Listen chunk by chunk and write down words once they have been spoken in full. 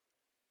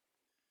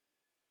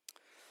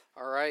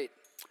All right,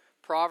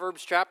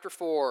 Proverbs chapter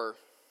 4.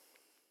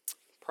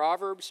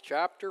 Proverbs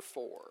chapter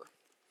 4.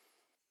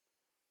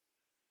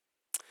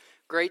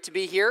 Great to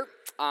be here.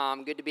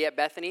 Good to be at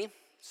Bethany.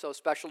 So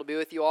special to be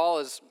with you all.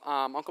 As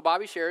Uncle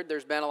Bobby shared,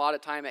 there's been a lot of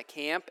time at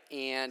camp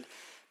and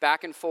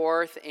back and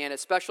forth, and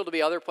it's special to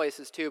be other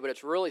places too, but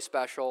it's really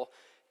special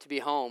to be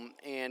home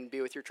and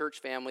be with your church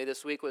family.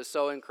 This week was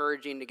so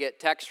encouraging to get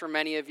texts from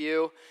many of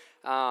you.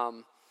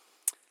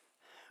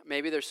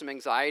 Maybe there's some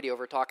anxiety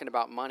over talking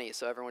about money,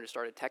 so everyone just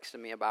started texting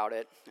me about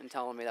it and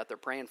telling me that they're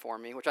praying for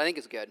me, which I think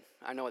is good.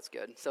 I know it's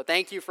good. So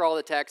thank you for all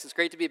the texts. It's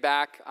great to be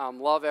back.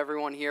 Love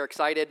everyone here.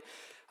 Excited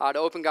to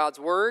open God's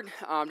Word.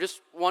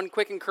 Just one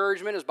quick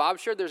encouragement. As Bob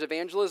shared, there's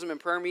evangelism and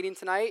prayer meeting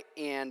tonight,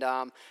 and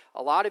a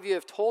lot of you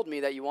have told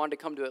me that you wanted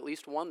to come to at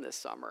least one this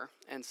summer,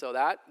 and so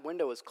that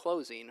window is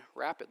closing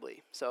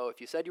rapidly. So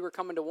if you said you were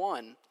coming to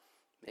one,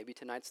 maybe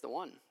tonight's the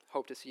one.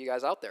 Hope to see you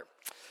guys out there.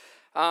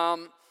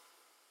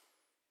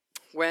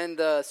 When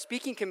the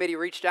speaking committee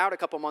reached out a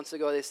couple months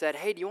ago, they said,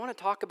 hey, do you want to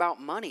talk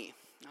about money?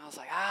 And I was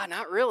like,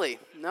 not really,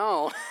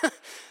 no.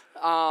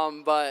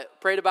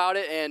 But prayed about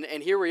it,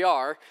 and here we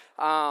are.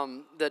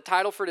 The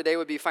title for today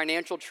would be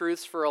Financial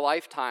Truths for a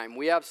Lifetime.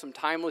 We have some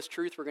timeless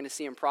truth we're going to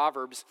see in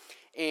Proverbs.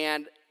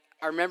 And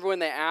I remember when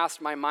they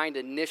asked, my mind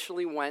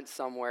initially went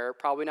somewhere,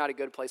 probably not a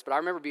good place, but I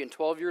remember being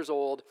 12 years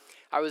old.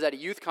 I was at a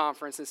youth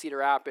conference in Cedar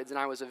Rapids, and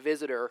I was a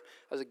visitor.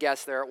 I was a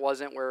guest there. It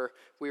wasn't where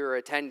we were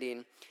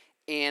attending.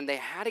 And they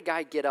had a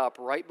guy get up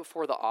right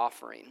before the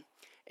offering,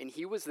 and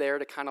he was there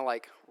to kind of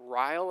like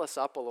rile us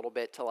up a little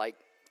bit to like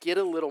get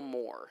a little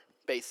more,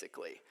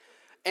 basically.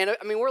 And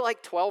I mean, we're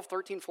like 12,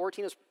 13,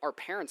 14, is our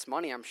parents'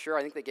 money, I'm sure.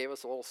 I think they gave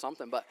us a little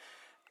something, but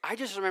I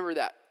just remember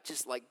that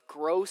just like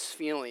gross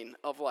feeling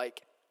of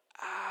like,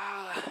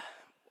 I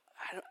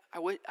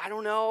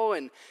don't know,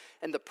 and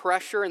the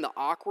pressure and the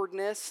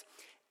awkwardness.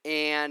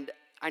 And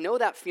I know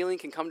that feeling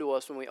can come to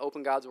us when we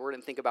open God's Word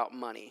and think about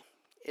money.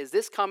 Is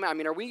this coming? I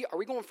mean, are we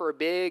going for a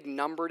big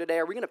number today?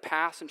 Are we going to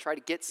pass and try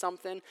to get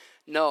something?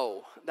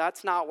 No,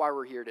 that's not why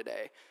we're here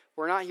today.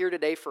 We're not here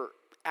today for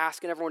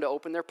asking everyone to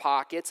open their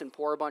pockets and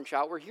pour a bunch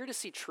out. We're here to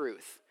see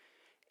truth.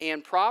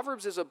 And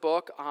Proverbs is a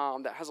book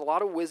that has a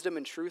lot of wisdom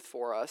and truth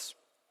for us.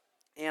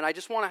 And I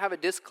just want to have a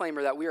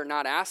disclaimer that we are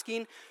not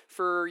asking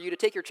for you to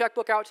take your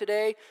checkbook out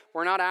today.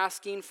 We're not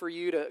asking for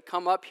you to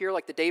come up here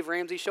like the Dave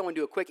Ramsey show and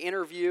do a quick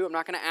interview. I'm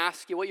not going to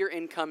ask you what your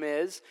income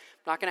is.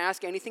 I'm not going to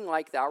ask anything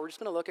like that. We're just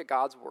going to look at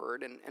God's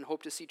Word and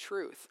hope to see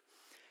truth.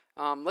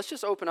 Let's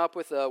just open up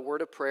with a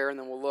word of prayer, and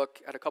then we'll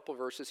look at a couple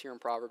verses here in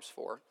Proverbs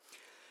 4.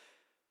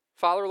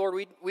 Father,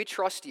 Lord, we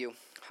trust you.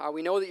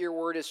 We know that your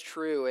word is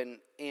true,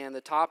 and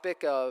the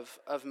topic of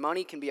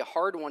money can be a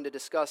hard one to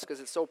discuss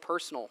because it's so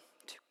personal.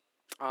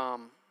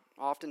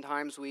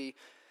 Oftentimes we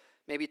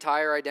maybe tie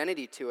our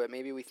identity to it.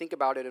 Maybe we think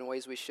about it in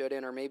ways we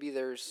shouldn't, or maybe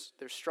there's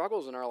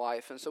struggles in our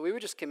life. And so we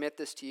would just commit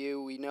this to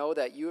you. We know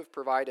that you have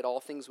provided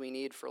all things we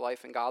need for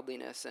life and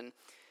godliness, and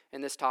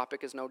this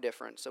topic is no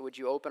different. So would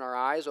you open our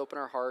eyes, open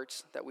our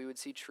hearts, that we would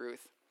see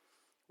truth?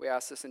 We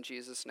ask this in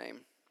Jesus' name.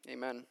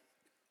 Amen.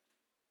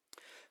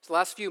 So the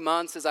last few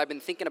months, as I've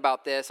been thinking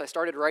about this, I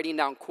started writing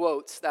down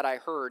quotes that I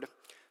heard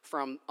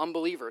from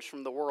unbelievers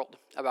from the world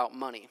about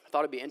money. I thought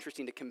it'd be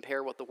interesting to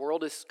compare what the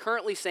world is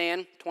currently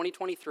saying,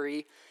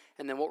 2023,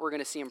 and then what we're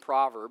going to see in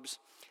Proverbs.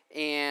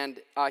 And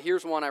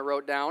here's one I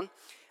wrote down.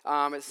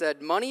 It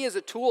said, money is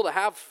a tool to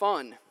have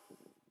fun.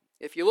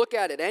 If you look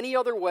at it any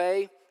other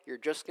way, you're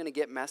just going to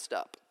get messed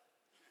up.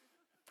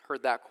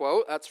 Heard that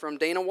quote? That's from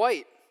Dana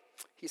White.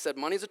 He said,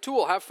 money's a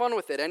tool, have fun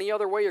with it. Any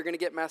other way, you're going to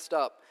get messed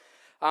up.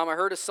 I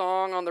heard a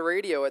song on the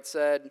radio. It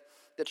said,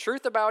 the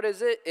truth about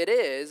it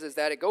is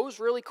that it goes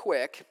really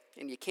quick,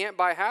 and you can't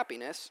buy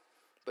happiness,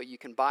 but you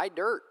can buy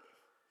dirt.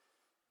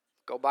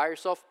 Go buy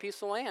yourself a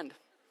piece of land.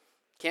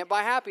 Can't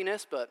buy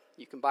happiness, but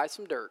you can buy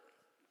some dirt.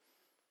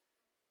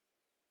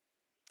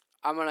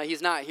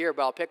 He's not here,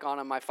 but I'll pick on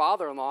him. My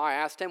father-in-law, I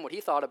asked him what he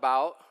thought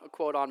about a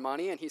quote on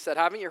money, and he said,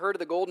 haven't you heard of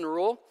the golden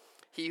rule?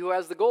 He who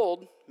has the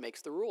gold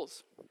makes the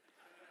rules.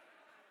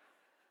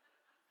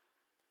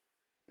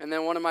 And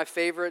then one of my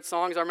favorite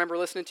songs I remember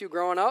listening to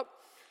growing up,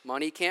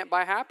 money can't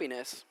buy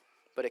happiness,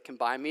 but it can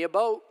buy me a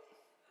boat.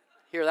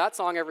 Hear that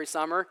song every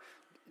summer.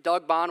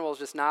 Doug Bonwell's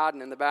just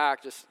nodding in the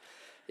back.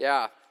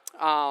 Yeah.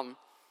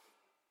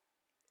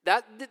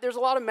 There's a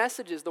lot of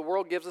messages the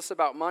world gives us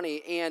about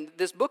money, and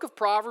this book of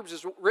Proverbs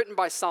is written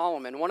by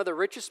Solomon, one of the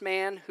richest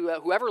men who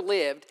ever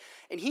lived,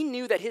 and he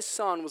knew that his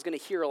son was going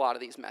to hear a lot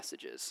of these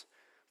messages.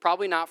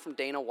 Probably not from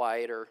Dana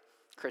White or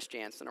Chris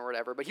Jansen or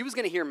whatever, but he was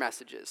going to hear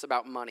messages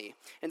about money.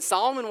 And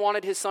Solomon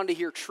wanted his son to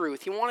hear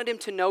truth. He wanted him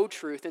to know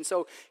truth, and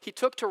so he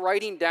took to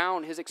writing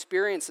down his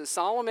experiences.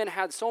 Solomon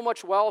had so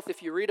much wealth,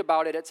 if you read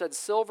about it, it said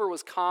silver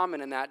was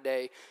common in that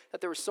day, that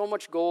there was so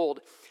much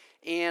gold.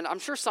 And I'm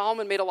sure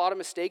Solomon made a lot of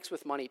mistakes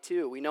with money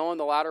too. We know in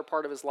the latter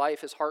part of his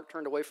life, his heart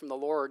turned away from the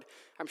Lord.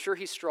 I'm sure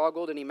he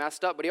struggled and he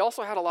messed up, but he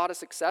also had a lot of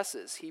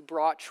successes. He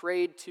brought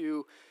trade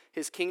to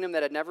his kingdom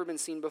that had never been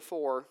seen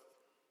before.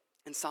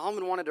 And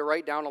Solomon wanted to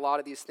write down a lot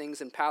of these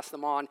things and pass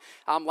them on.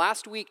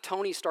 Last week,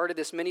 Tony started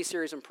this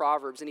mini-series in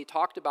Proverbs, and he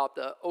talked about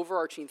the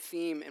overarching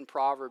theme in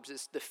Proverbs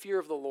is the fear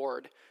of the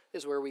Lord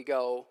is where we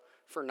go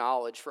for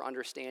knowledge, for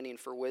understanding,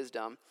 for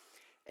wisdom.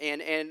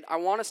 And I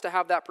want us to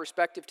have that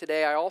perspective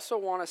today. I also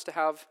want us to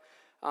have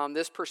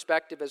this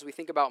perspective as we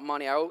think about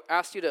money. I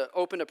asked you to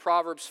open to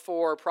Proverbs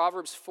 4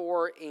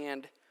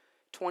 and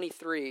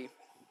 23.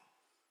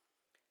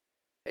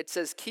 It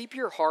says, keep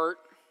your heart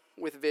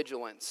with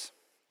vigilance.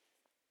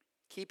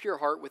 Keep your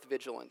heart with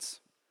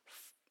vigilance,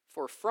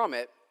 for from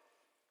it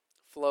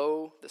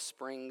flow the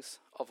springs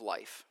of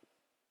life.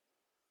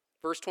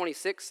 Verse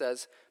 26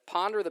 says,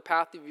 ponder the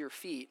path of your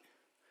feet,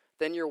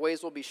 then your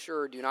ways will be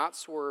sure. Do not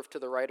swerve to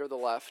the right or the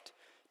left.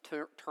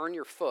 Turn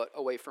your foot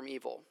away from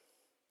evil.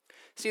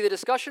 See, the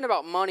discussion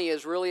about money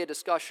is really a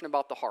discussion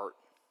about the heart.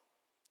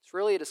 It's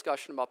really a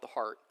discussion about the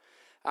heart.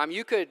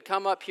 You could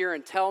come up here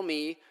and tell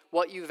me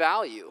what you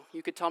value.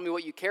 You could tell me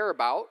what you care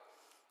about.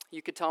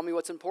 You could tell me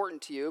what's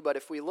important to you, but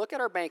if we look at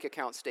our bank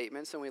account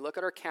statements and we look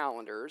at our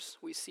calendars,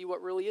 we see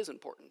what really is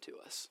important to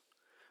us,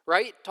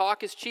 right?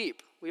 Talk is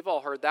cheap. We've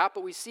all heard that,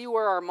 but we see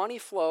where our money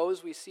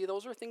flows. We see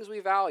those are things we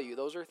value.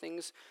 Those are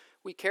things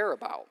we care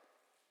about.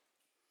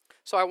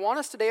 So I want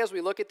us today, as we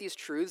look at these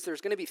truths,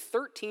 there's going to be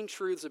 13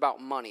 truths about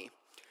money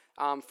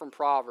from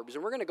Proverbs,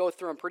 and we're going to go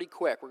through them pretty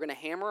quick. We're going to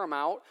hammer them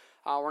out.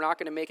 We're not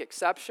going to make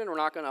exception. We're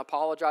not going to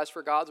apologize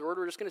for God's word.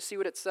 We're just going to see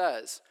what it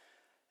says.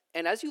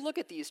 And as you look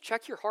at these,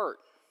 check your heart.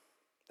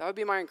 That would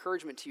be my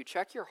encouragement to you.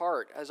 Check your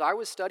heart. As I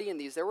was studying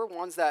these, there were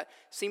ones that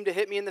seemed to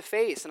hit me in the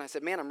face. And I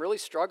said, man, I'm really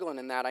struggling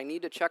in that. I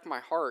need to check my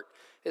heart.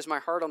 Is my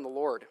heart on the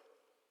Lord?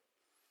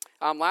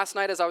 Last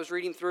night as I was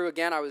reading through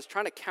again, I was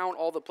trying to count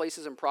all the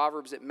places in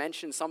Proverbs that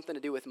mentioned something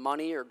to do with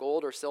money or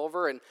gold or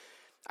silver. And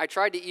I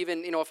tried to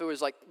even, if it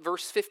was like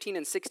verse 15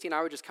 and 16,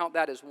 I would just count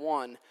that as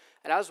one.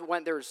 And as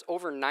went, there's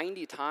over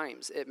 90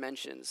 times it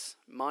mentions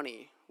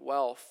money,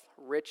 wealth,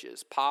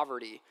 riches,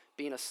 poverty,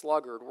 being a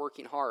sluggard,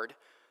 working hard.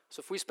 So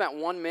if we spent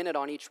 1 minute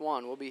on each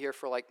one, we'll be here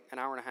for like an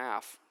hour and a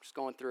half just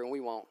going through, and we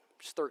won't.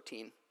 Just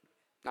 13,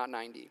 not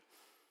 90.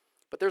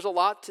 But there's a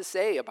lot to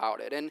say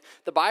about it. And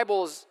the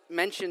Bible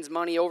mentions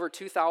money over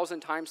 2,000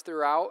 times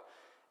throughout.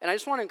 And I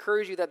just want to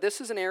encourage you that this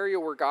is an area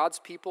where God's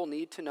people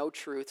need to know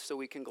truth so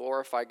we can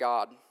glorify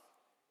God.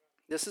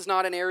 This is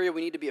not an area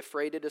we need to be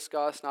afraid to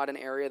discuss, not an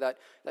area that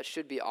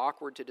should be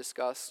awkward to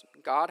discuss.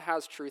 God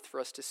has truth for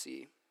us to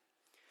see.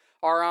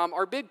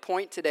 Our big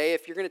point today,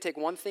 if you're going to take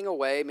one thing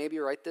away, maybe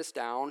write this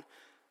down.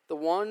 The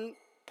one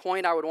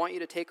point I would want you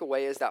to take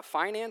away is that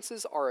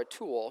finances are a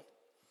tool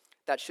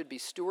that should be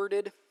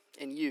stewarded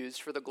and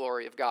used for the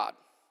glory of God.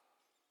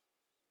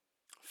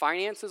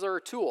 Finances are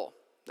a tool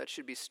that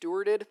should be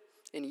stewarded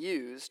and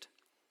used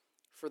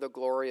for the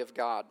glory of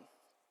God.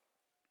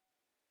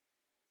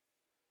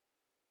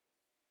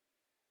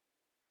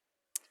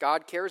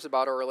 God cares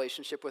about our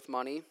relationship with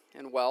money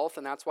and wealth,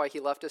 and that's why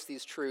he left us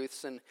these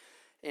truths. And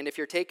if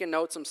you're taking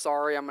notes, I'm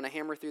sorry, I'm going to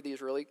hammer through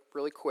these really,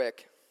 really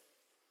quick.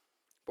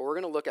 But we're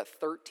going to look at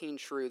 13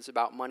 truths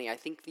about money. I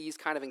think these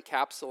kind of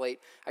encapsulate.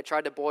 I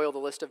tried to boil the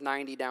list of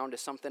 90 down to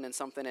something,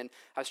 and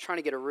I was trying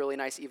to get a really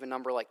nice even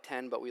number like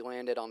 10, but we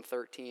landed on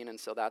 13, and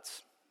so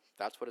that's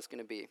what it's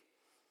going to be.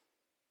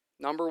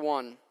 Number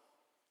one,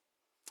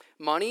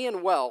 money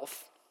and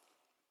wealth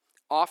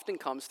often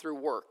comes through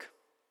work.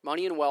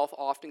 Money and wealth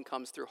often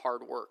comes through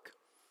hard work.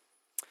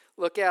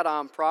 Look at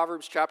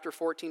Proverbs chapter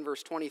 14,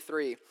 verse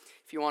 23.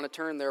 If you want to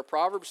turn there,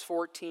 Proverbs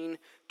 14,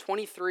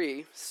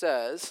 23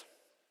 says,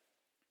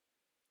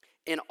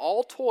 in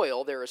all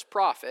toil there is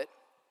profit,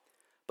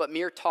 but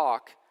mere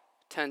talk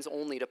tends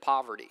only to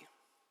poverty.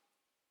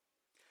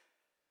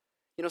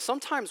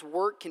 Sometimes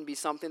work can be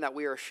something that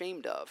we are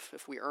ashamed of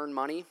if we earn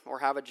money or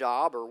have a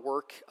job or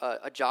work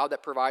a job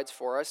that provides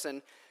for us.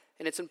 And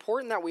it's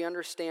important that we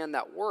understand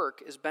that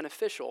work is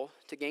beneficial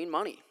to gain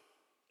money.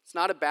 It's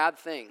not a bad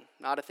thing,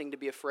 not a thing to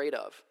be afraid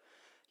of.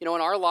 In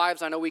our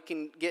lives, I know we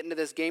can get into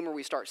this game where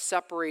we start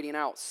separating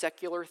out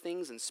secular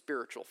things and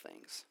spiritual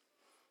things.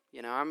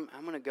 I'm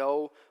going to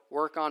go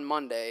work on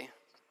Monday.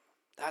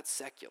 That's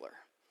secular.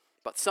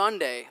 But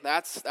Sunday,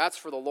 that's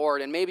for the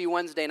Lord, and maybe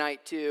Wednesday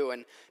night too,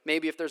 and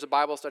maybe if there's a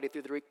Bible study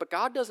through the week. But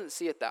God doesn't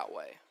see it that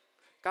way.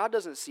 God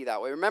doesn't see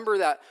that way. Remember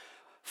that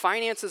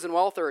finances and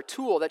wealth are a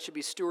tool that should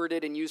be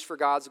stewarded and used for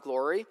God's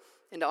glory.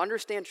 And to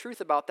understand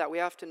truth about that, we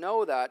have to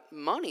know that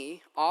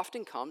money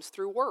often comes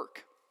through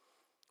work.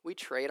 We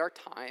trade our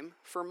time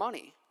for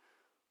money.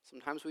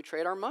 Sometimes we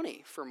trade our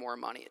money for more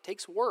money. It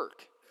takes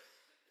work.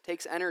 It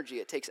takes energy.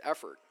 It takes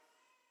effort.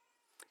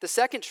 The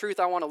second truth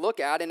I want to look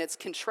at, and it's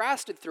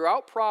contrasted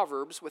throughout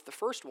Proverbs with the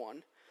first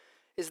one,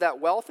 is that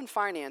wealth and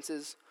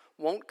finances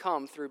won't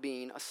come through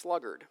being a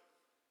sluggard.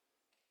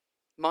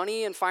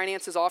 Money and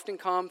finances often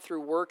come through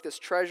work, this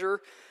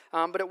treasure,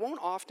 but it won't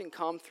often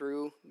come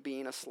through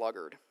being a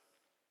sluggard.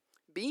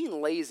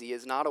 Being lazy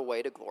is not a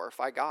way to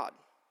glorify God.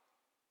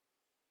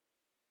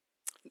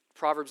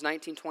 Proverbs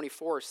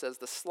 19:24 says,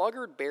 the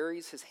sluggard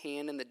buries his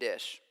hand in the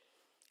dish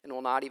and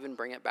will not even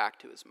bring it back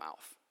to his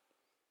mouth.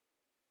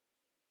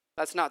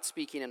 That's not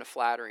speaking in a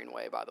flattering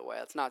way, by the way.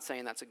 That's not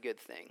saying that's a good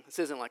thing. This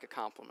isn't like a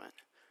compliment.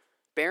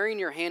 Burying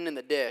your hand in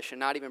the dish and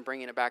not even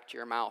bringing it back to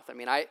your mouth. I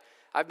mean,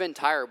 I've been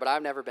tired, but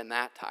I've never been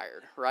that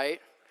tired,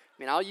 right?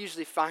 I mean, I'll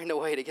usually find a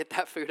way to get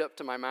that food up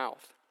to my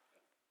mouth.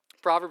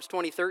 Proverbs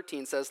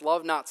 20:13 says,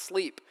 "Love not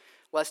sleep,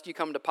 lest you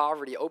come to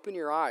poverty. Open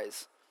your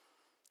eyes,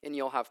 and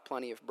you'll have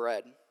plenty of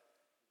bread."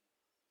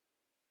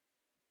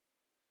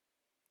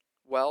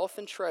 Wealth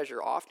and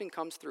treasure often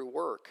comes through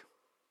work,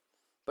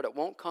 but it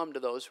won't come to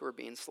those who are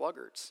being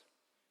sluggards.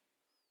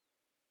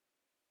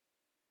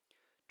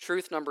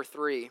 Truth number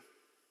 3,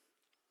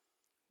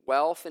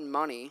 wealth and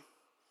money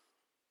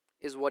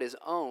is what is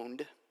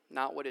owned,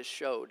 not what is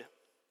showed.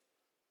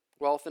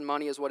 Wealth and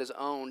money is what is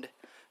owned,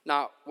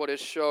 not what is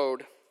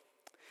showed.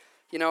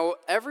 You know,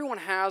 everyone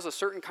has a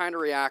certain kind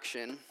of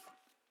reaction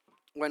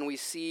when we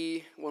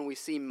see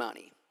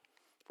money,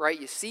 right?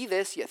 You see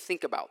this, you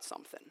think about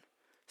something.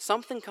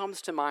 Something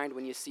comes to mind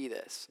when you see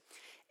this.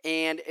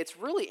 And it's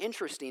really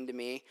interesting to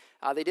me.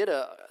 They did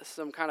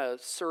some kind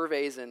of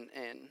surveys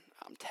and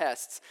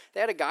tests.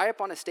 They had a guy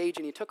up on a stage,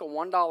 and he took a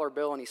 $1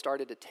 bill, and he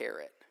started to tear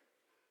it.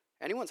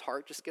 Anyone's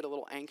heart just get a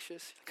little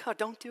anxious? Like, oh,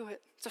 don't do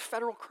it. It's a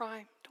federal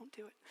crime. Don't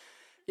do it.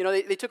 You know,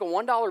 they took a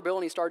 $1 bill,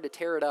 and he started to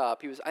tear it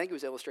up. I think he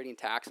was illustrating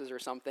taxes or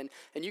something.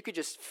 And you could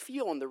just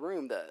feel in the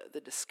room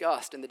the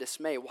disgust and the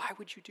dismay. Why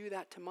would you do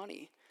that to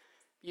money?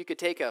 You could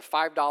take a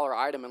 $5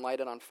 item and light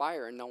it on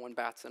fire, and no one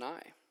bats an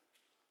eye.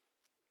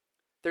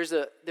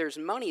 There's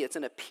money. It's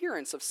an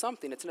appearance of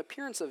something. It's an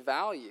appearance of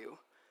value.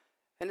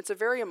 And it's a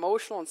very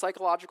emotional and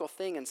psychological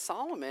thing. And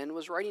Solomon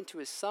was writing to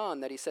his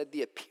son that he said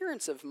the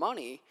appearance of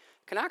money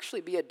can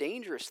actually be a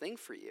dangerous thing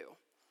for you,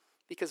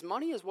 because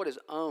money is what is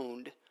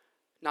owned,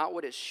 not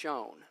what is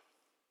shown.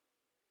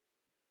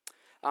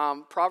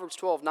 Proverbs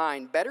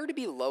 12:9, "Better to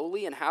be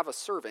lowly and have a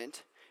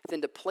servant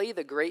than to play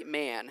the great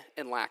man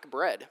and lack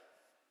bread."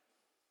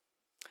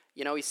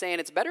 You know, he's saying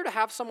it's better to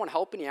have someone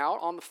helping you out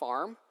on the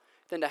farm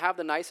than to have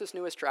the nicest,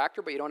 newest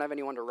tractor, but you don't have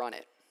anyone to run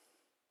it.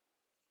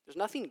 There's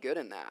nothing good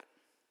in that.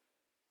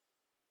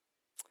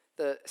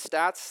 The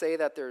stats say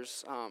that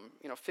there's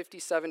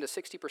 57 to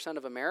 60%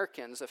 of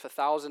Americans, if a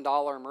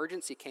 $1,000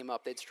 emergency came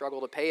up, they'd struggle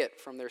to pay it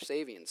from their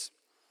savings.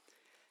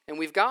 And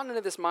we've gotten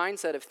into this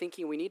mindset of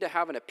thinking we need to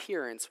have an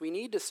appearance. We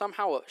need to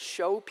somehow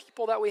show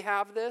people that we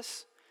have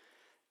this.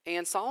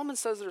 And Solomon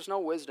says there's no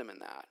wisdom in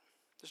that.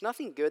 There's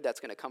nothing good that's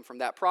going to come from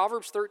that.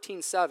 Proverbs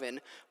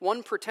 13:7,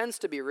 "One pretends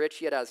to be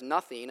rich, yet has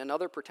nothing.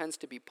 Another pretends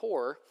to be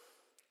poor,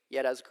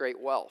 yet has great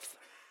wealth."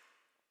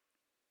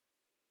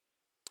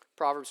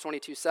 Proverbs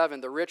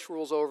 22:7, "The rich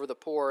rules over the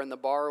poor, and the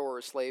borrower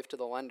is slave to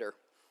the lender."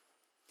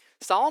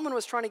 Solomon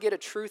was trying to get a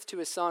truth to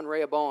his son,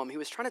 Rehoboam. He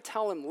was trying to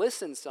tell him,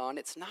 listen, son,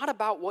 it's not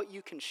about what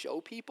you can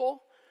show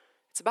people.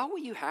 It's about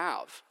what you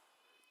have.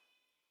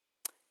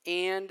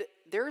 And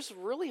there's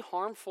really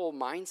harmful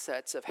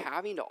mindsets of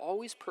having to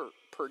always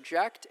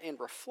project and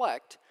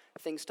reflect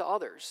things to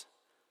others.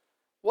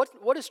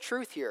 What is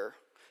truth here?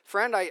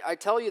 Friend, I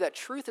tell you that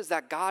truth is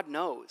that God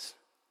knows.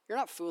 You're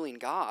not fooling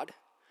God.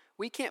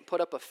 We can't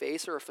put up a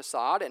face or a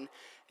facade,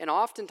 and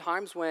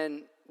oftentimes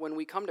when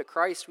we come to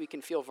Christ, we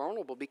can feel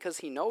vulnerable because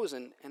he knows,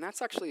 and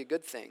that's actually a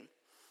good thing.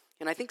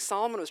 And I think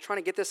Solomon was trying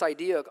to get this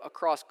idea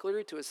across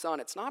clearly to his son.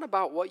 It's not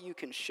about what you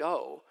can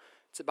show.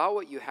 It's about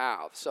what you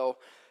have. So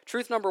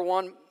truth number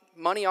 1,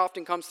 money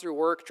often comes through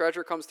work.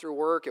 Treasure comes through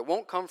work. It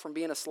won't come from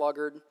being a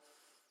sluggard.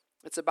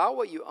 It's about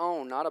what you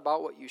own, not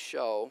about what you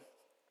show.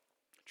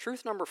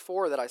 Truth number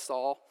 4 that I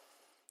saw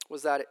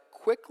was that it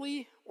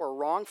quickly or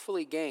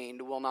wrongfully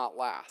gained will not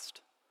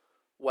last.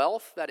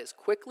 Wealth that is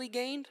quickly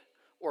gained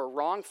or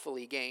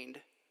wrongfully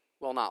gained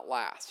will not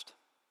last.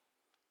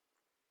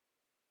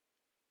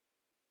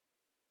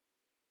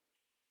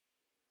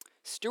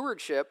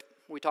 Stewardship,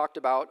 we talked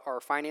about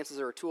our finances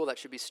are a tool that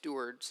should be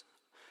stewards.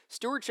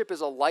 Stewardship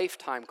is a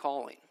lifetime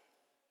calling.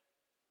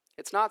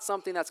 It's not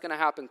something that's going to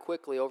happen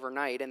quickly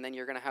overnight and then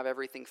you're going to have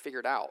everything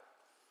figured out.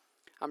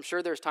 I'm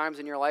sure there's times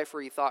in your life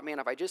where you thought, man,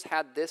 if I just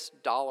had this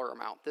dollar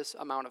amount, this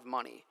amount of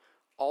money,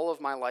 all of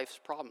my life's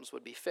problems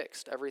would be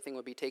fixed. Everything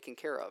would be taken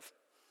care of.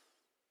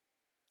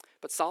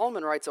 But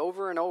Solomon writes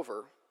over and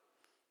over,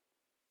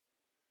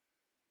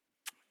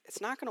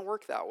 it's not going to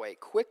work that way.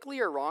 Quickly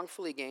or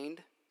wrongfully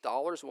gained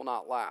dollars will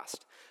not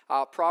last.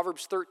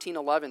 Proverbs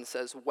 13:11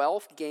 says,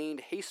 "Wealth gained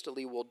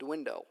hastily will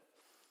dwindle,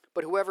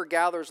 but whoever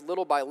gathers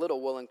little by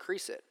little will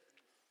increase it."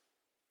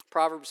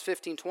 Proverbs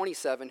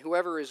 15:27,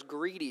 "Whoever is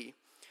greedy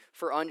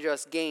for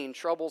unjust gain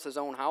troubles his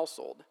own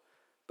household,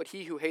 but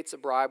he who hates a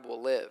bribe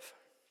will live."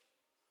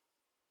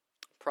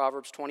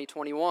 Proverbs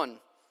 20:21,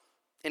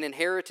 "An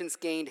inheritance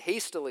gained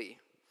hastily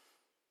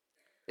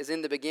is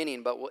in the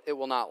beginning, but it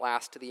will not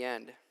last to the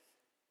end."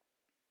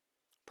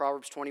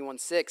 Proverbs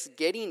 21:6,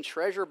 "Getting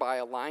treasure by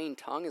a lying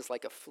tongue is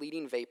like a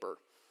fleeting vapor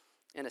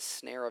and a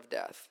snare of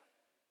death."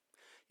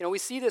 You know, we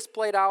see this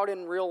played out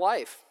in real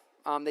life.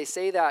 They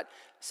say that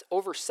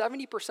over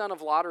 70%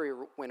 of lottery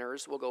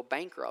winners will go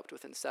bankrupt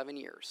within 7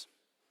 years.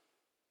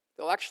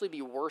 They'll actually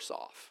be worse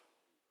off.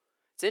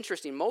 It's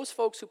interesting. Most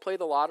folks who play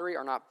the lottery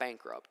are not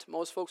bankrupt.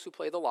 Most folks who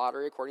play the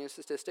lottery, according to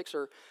statistics,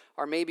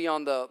 are maybe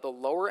on the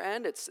lower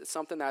end. It's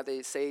something that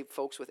they say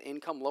folks with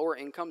lower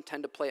income,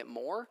 tend to play it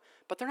more,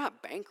 but they're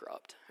not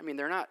bankrupt. I mean,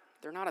 they're not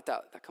at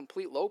that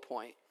complete low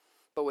point.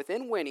 But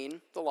within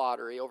winning the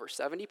lottery, over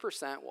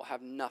 70% will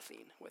have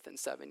nothing within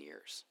 7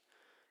 years.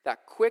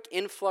 That quick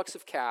influx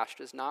of cash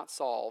does not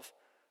solve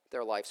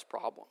their life's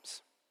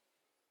problems.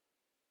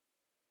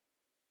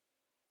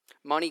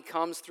 Money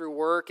comes through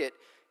work. It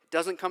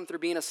doesn't come through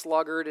being a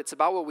sluggard. It's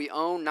about what we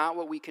own, not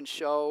what we can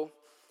show.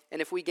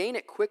 And if we gain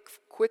it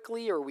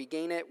quickly or we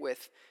gain it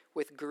with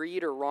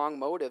greed or wrong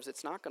motives,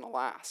 it's not going to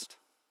last.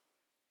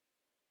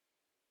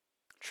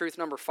 Truth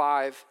number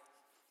 5,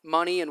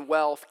 money and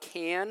wealth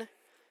can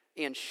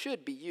and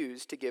should be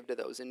used to give to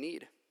those in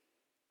need.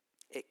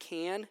 It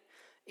can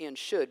and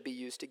should be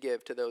used to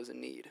give to those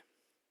in need.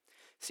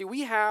 See,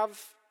 we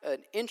have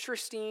an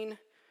interesting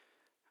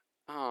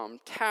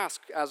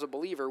task as a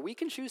believer. We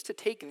can choose to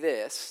take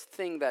this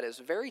thing that is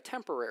very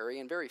temporary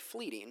and very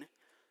fleeting, and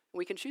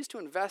we can choose to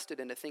invest it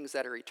into things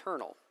that are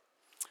eternal.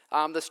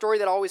 The story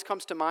that always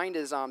comes to mind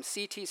is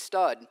C.T.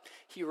 Studd.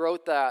 He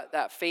wrote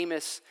that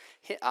famous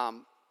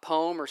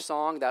poem or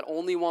song that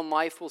only one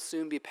life will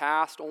soon be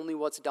passed, only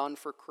what's done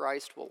for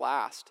Christ will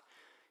last.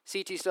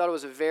 C.T. Studd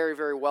was a very,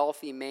 very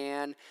wealthy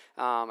man.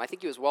 I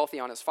think he was wealthy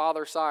on his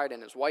father's side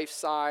and his wife's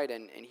side,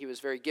 and he was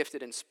very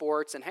gifted in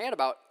sports and had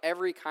about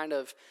every kind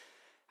of,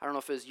 I don't know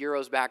if it was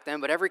euros back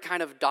then, but every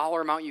kind of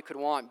dollar amount you could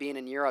want being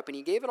in Europe. And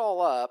he gave it all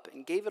up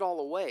and gave it all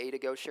away to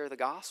go share the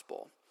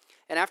gospel.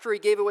 And after he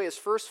gave away his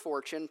first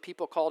fortune,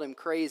 people called him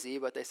crazy,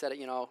 but they said,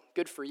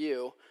 good for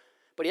you.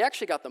 But he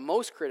actually got the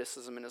most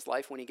criticism in his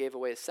life when he gave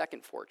away his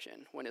second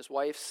fortune, when his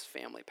wife's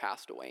family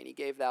passed away, and he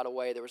gave that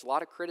away. There was a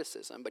lot of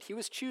criticism, but he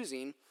was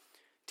choosing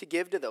to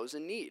give to those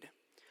in need.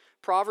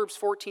 Proverbs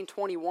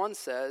 14:21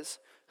 says,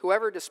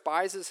 "Whoever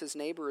despises his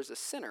neighbor is a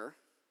sinner,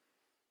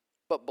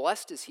 but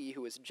blessed is he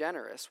who is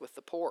generous with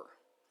the poor."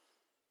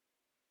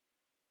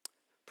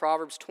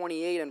 Proverbs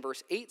 28 and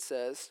verse 8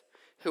 says,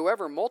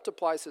 "Whoever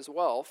multiplies his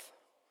wealth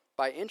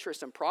by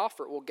interest and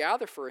profit will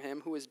gather for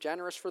him who is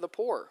generous for the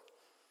poor."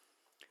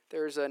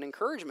 There's an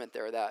encouragement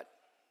there that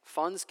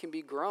funds can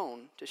be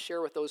grown to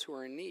share with those who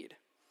are in need.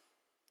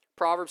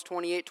 Proverbs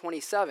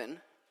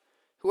 28:27,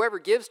 "Whoever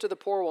gives to the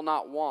poor will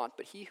not want,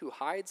 but he who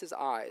hides his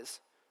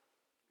eyes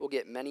will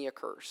get many a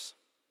curse."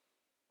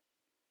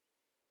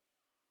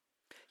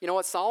 You know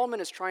what Solomon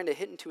is trying to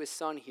hit into his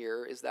son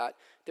here is that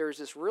there's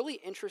this really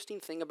interesting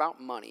thing about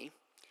money,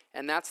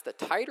 and that's the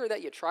tighter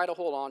that you try to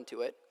hold on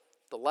to it,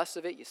 the less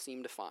of it you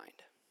seem to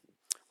find.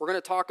 We're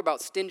going to talk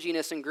about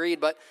stinginess and greed,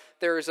 but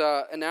there's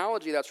an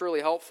analogy that's really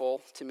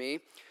helpful to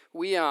me.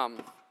 We,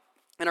 in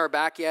our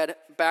backyard,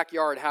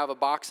 have a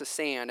box of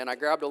sand, and I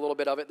grabbed a little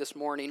bit of it this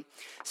morning.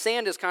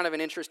 Sand is kind of an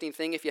interesting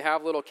thing. If you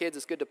have little kids,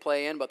 it's good to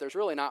play in, but there's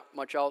really not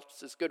much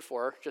else it's good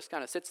for. It just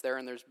kind of sits there,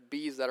 and there's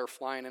bees that are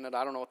flying in it.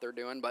 I don't know what they're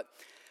doing, but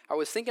I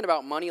was thinking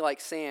about money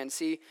like sand.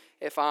 See,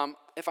 if I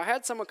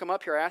had someone come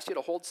up here, ask you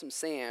to hold some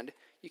sand,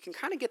 you can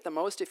kind of get the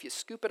most if you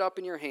scoop it up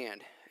in your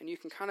hand, and you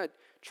can kind of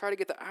try to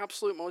get the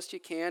absolute most you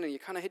can, and you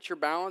kind of hit your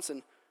balance,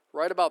 and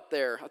right about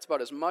there, that's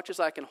about as much as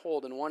I can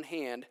hold in one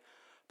hand.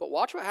 But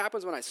watch what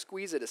happens when I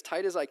squeeze it as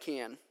tight as I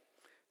can.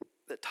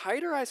 The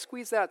tighter I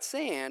squeeze that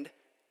sand,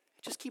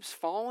 it just keeps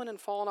falling and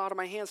falling out of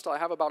my hands till I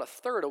have about a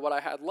third of what I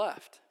had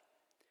left.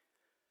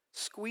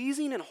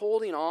 Squeezing and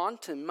holding on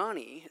to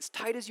money as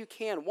tight as you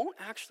can won't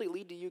actually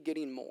lead to you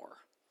getting more.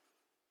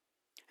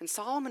 And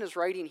Solomon is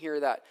writing here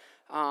that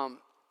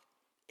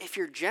if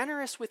you're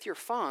generous with your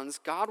funds,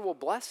 God will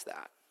bless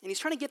that. And he's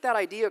trying to get that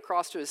idea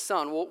across to his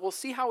son. We'll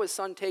see how his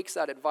son takes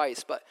that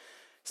advice, but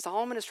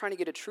Solomon is trying to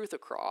get a truth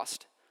across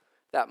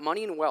that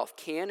money and wealth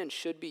can and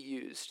should be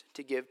used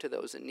to give to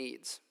those in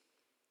needs.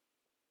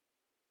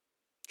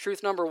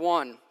 Truth number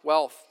 1,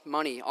 wealth,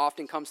 money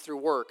often comes through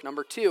work.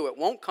 Number 2, it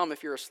won't come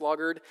if you're a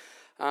sluggard.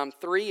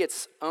 3,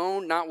 it's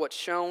owned, not what's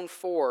shown.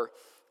 4,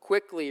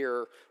 quickly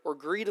or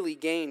greedily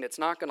gained. It's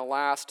not going to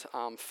last.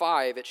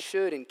 5, it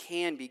should and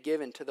can be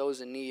given to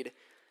those in need.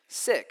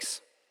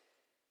 6,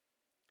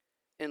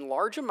 in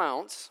large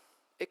amounts,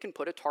 it can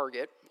put a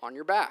target on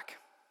your back.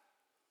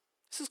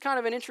 This is kind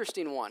of an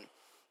interesting one.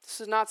 This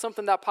is not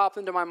something that popped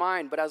into my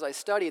mind, but as I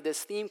studied,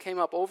 this theme came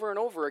up over and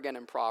over again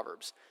in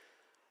Proverbs.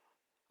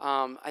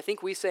 I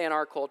think we say in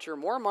our culture,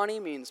 more money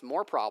means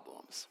more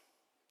problems.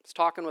 I was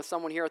talking with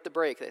someone here at the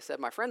break. They said,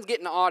 my friend's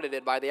getting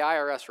audited by the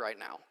IRS right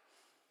now.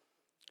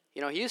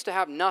 He used to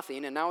have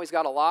nothing, and now he's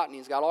got a lot, and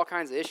he's got all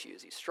kinds of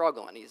issues. He's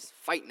struggling. He's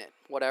fighting it,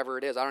 whatever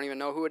it is. I don't even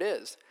know who it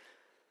is.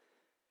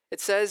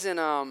 It says in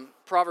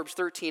Proverbs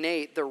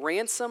 13:8, the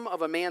ransom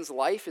of a man's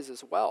life is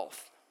his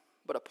wealth,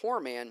 but a poor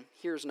man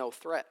hears no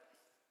threat.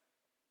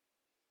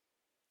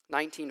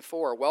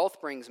 19:4,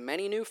 wealth brings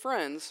many new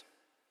friends,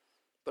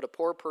 but a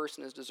poor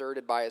person is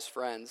deserted by his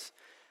friends.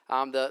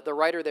 The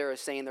writer there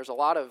is saying there's a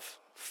lot of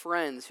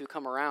friends who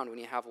come around when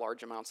you have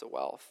large amounts of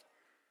wealth.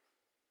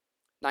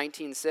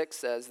 19:6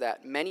 says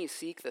that many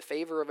seek the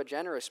favor of a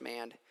generous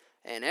man,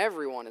 and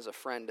everyone is a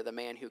friend to the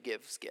man who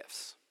gives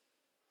gifts.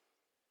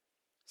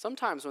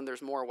 Sometimes when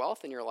there's more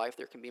wealth in your life,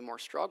 there can be more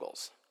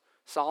struggles.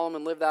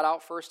 Solomon lived that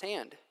out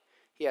firsthand.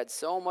 He had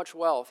so much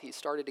wealth, he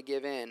started to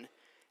give in,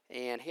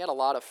 and he had a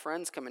lot of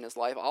friends come in his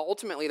life.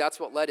 Ultimately,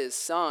 that's what led his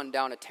son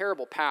down a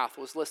terrible path,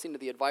 was listening to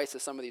the advice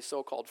of some of these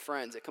so-called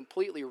friends. It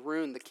completely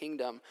ruined the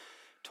kingdom,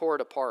 tore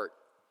it apart.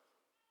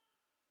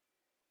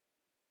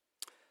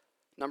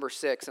 Number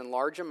 6, in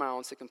large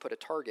amounts, it can put a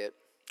target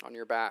on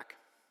your back.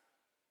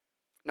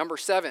 Number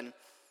 7,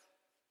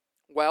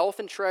 wealth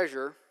and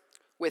treasure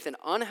with an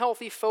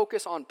unhealthy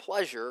focus on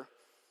pleasure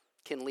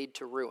can lead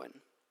to ruin.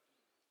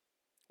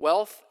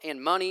 Wealth and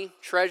money,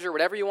 treasure,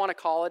 whatever you want to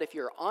call it, if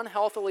you're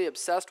unhealthily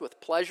obsessed with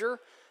pleasure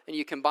and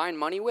you combine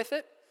money with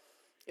it,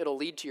 it'll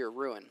lead to your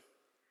ruin.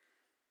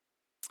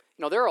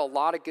 You know, there are a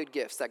lot of good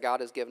gifts that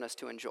God has given us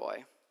to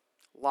enjoy.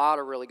 A lot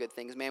of really good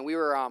things, man. We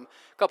were a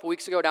couple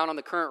weeks ago down on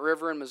the Current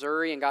River in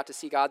Missouri and got to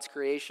see God's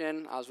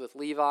creation. I was with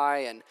Levi,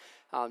 and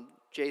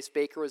Jace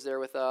Baker was there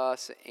with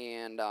us,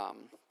 and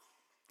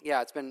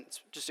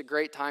it's just a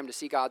great time to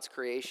see God's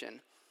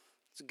creation.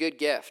 It's a good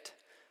gift.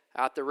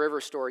 At the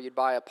river store, you'd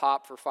buy a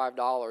pop for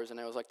 $5, and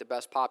it was like the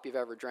best pop you've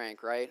ever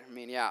drank, right? I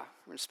mean, yeah,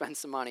 we're going to spend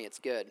some money. It's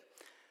good.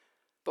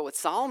 But what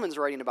Solomon's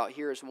writing about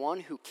here is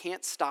one who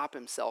can't stop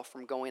himself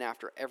from going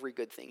after every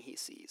good thing he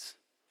sees.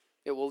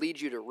 It will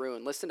lead you to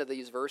ruin. Listen to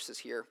these verses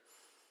here.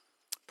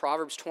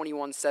 Proverbs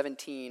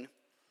 21:17.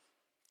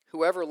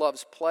 Whoever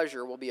loves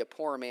pleasure will be a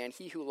poor man.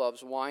 He who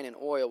loves wine and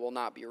oil will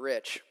not be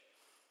rich.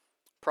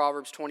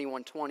 Proverbs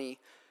 21:20.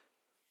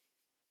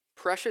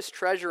 Precious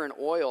treasure and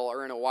oil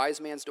are in a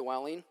wise man's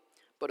dwelling,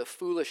 but a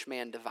foolish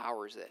man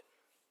devours it.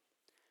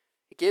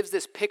 It gives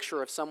this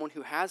picture of someone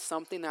who has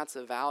something that's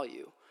of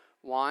value,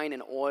 wine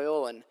and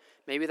oil, and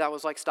maybe that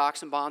was like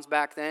stocks and bonds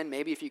back then.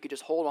 Maybe if you could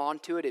just hold on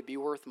to it, it'd be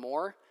worth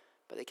more,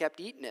 but they kept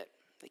eating it.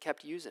 They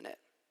kept using it.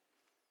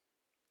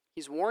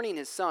 He's warning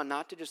his son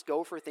not to just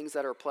go for things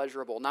that are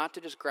pleasurable, not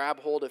to just grab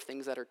hold of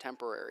things that are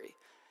temporary.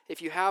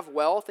 If you have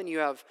wealth and you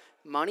have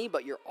money,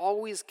 but you're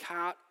always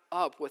caught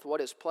up with what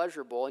is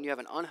pleasurable and you have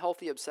an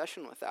unhealthy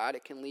obsession with that,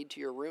 it can lead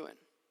to your ruin.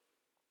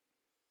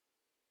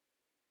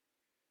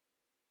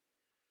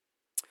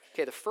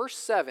 Okay, the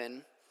first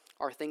 7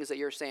 are things that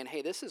you're saying,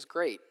 hey, this is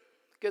great,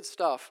 good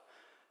stuff.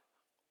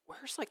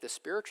 Where's like the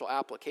spiritual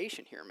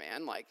application here,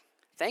 man? Like,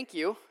 thank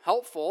you,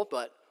 helpful,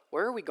 but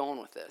where are we going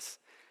with this?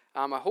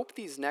 I hope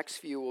these next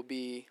few will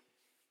be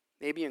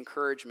maybe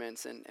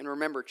encouragements. And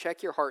remember,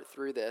 check your heart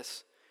through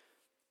this.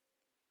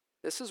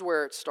 This is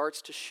where it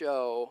starts to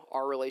show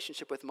our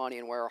relationship with money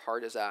and where our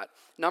heart is at.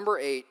 Number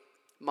 8,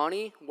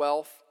 money,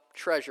 wealth,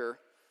 treasure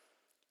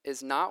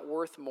is not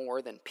worth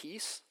more than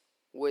peace,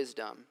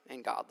 wisdom,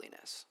 and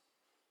godliness.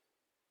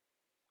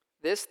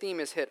 This theme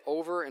is hit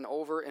over and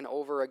over and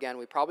over again.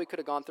 We probably could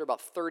have gone through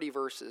about 30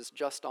 verses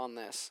just on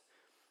this.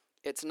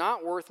 It's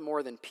not worth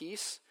more than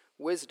peace,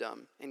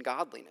 wisdom, and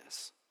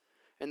godliness.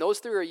 And those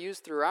 3 are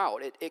used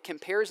throughout. It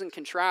compares and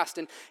contrasts.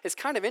 And it's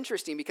kind of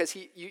interesting because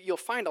you'll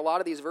find a lot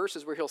of these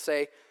verses where he'll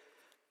say,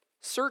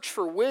 search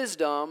for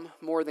wisdom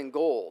more than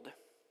gold.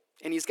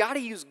 And he's got to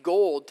use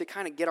gold to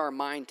kind of get our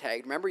mind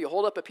tagged. Remember, you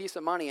hold up a piece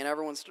of money and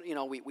everyone's,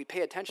 we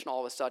pay attention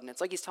all of a sudden.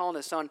 It's like he's telling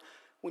his son,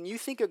 when you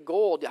think of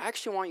gold, I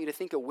actually want you to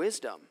think of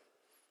wisdom.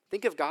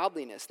 Think of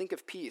godliness. Think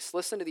of peace.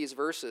 Listen to these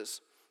verses.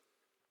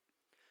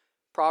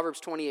 Proverbs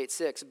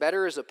 28:6.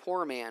 Better is a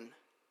poor man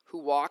who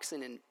walks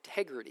in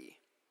integrity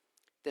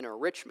than a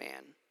rich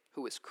man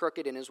who is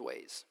crooked in his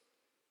ways.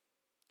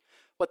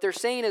 What they're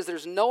saying is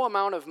there's no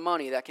amount of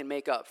money that can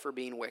make up for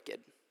being wicked.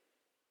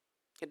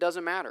 It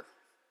doesn't matter.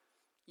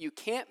 You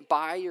can't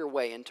buy your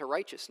way into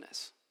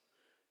righteousness.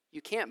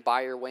 You can't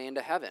buy your way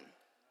into heaven.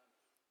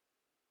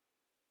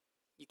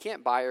 You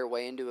can't buy your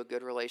way into a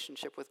good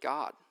relationship with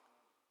God.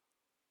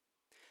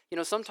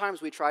 Sometimes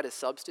we try to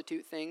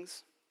substitute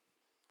things.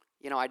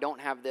 I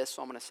don't have this,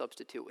 so I'm going to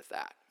substitute with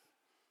that.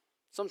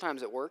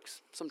 Sometimes it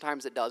works,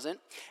 sometimes it doesn't.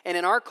 And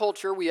in our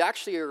culture, we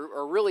actually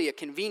are really a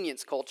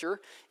convenience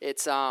culture.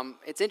 It's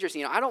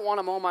interesting. I don't want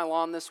to mow my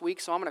lawn this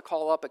week, so I'm going to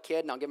call up a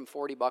kid and I'll give him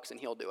 $40 and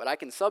he'll do it. I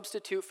can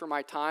substitute for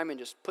my time and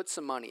just put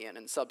some money in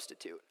and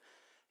substitute.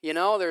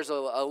 There's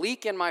a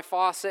leak in my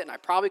faucet and I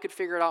probably could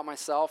figure it out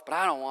myself, but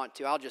I don't want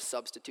to. I'll just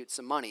substitute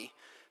some money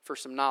for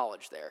some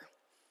knowledge there.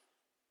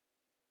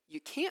 You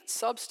can't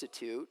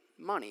substitute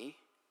money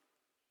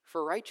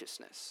for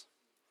righteousness.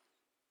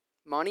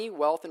 Money,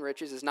 wealth, and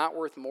riches is not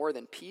worth more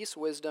than peace,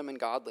 wisdom, and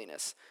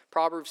godliness.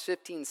 Proverbs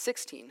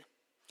 15:16.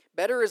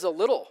 Better is a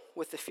little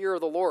with the fear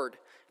of the Lord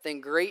than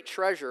great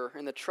treasure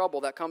and the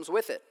trouble that comes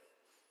with it.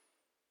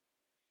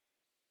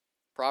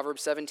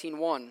 Proverbs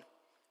 17:1.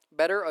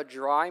 Better a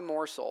dry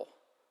morsel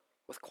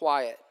with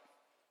quiet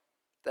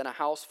than a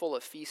house full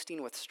of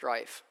feasting with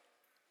strife.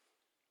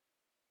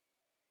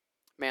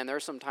 Man,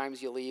 there's some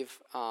times you leave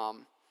a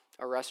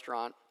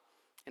restaurant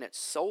and it's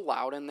so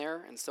loud in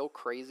there and so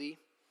crazy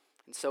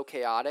and so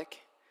chaotic,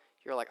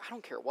 you're like, I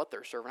don't care what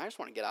they're serving. I just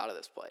want to get out of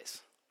this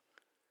place.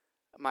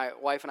 My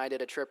wife and I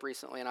did a trip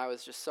recently, and I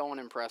was just so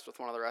unimpressed with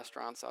one of the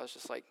restaurants. I was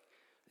just like,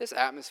 this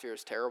atmosphere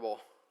is terrible.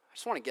 I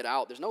just want to get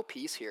out. There's no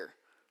peace here.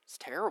 It's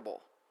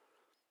terrible.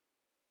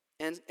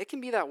 And it can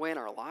be that way in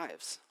our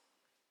lives.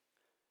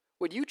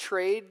 Would you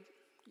trade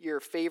your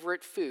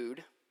favorite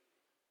food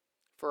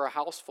for a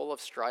house full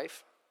of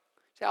strife?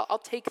 See, I'll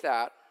take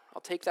that.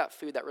 I'll take that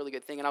food, that really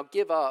good thing, and I'll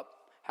give up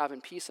having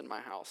peace in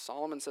my house.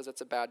 Solomon says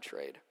it's a bad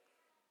trade.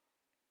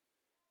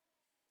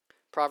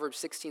 Proverbs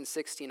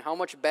 16:16, how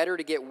much better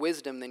to get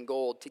wisdom than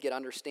gold, to get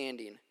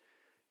understanding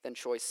than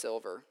choice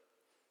silver.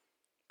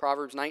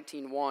 Proverbs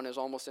 19:1 is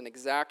almost an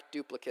exact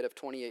duplicate of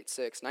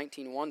 28:6.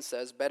 19:1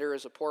 says, better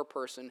is a poor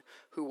person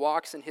who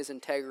walks in his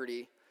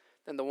integrity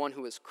than the one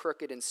who is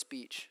crooked in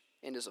speech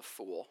and is a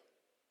fool.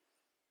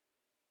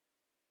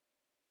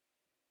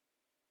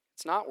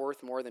 It's not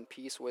worth more than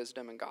peace,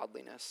 wisdom, and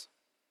godliness.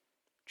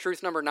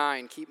 Truth number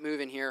 9, keep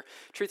moving here.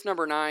 Truth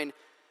number 9,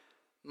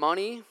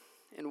 money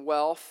and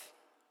wealth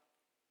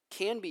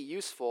can be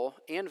useful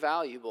and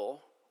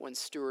valuable when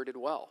stewarded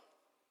well.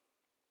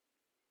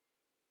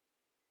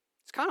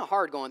 It's kind of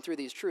hard going through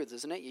these truths,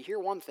 isn't it? You hear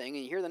one thing,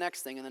 and you hear the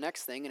next thing, and the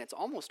next thing, and it's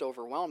almost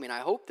overwhelming. I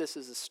hope this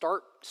is a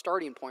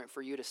starting point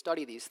for you to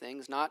study these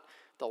things, not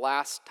the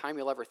last time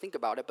you'll ever think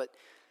about it, but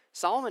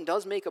Solomon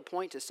does make a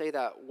point to say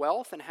that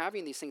wealth and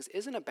having these things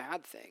isn't a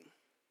bad thing.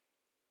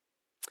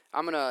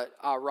 I'm going to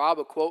rob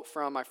a quote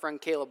from my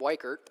friend Caleb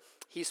Weichert.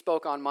 He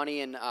spoke on money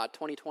in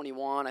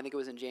 2021. I think it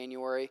was in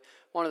January.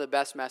 One of the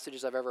best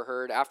messages I've ever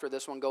heard. After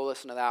this one, go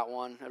listen to that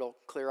one. It'll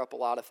clear up a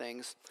lot of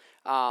things.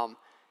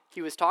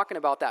 He was talking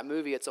about that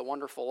movie, It's a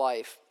Wonderful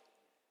Life,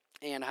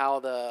 and how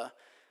the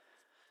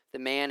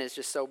man is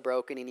just so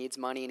broken, he needs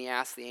money, and he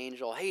asks the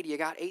angel, hey, do you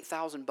got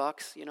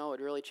 $8,000?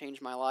 It'd really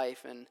change my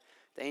life. And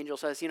the angel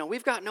says,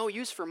 we've got no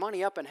use for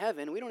money up in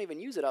heaven. We don't even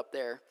use it up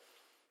there.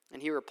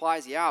 And he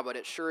replies, yeah, but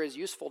it sure is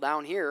useful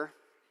down here.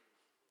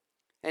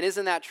 And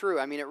isn't that true?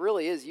 I mean, it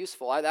really is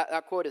useful.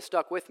 That quote has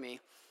stuck with me.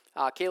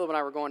 Caleb and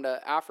I were going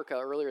to Africa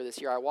earlier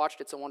this year. I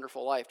watched It's a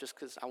Wonderful Life just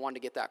because I wanted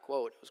to get that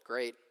quote. It was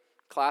great.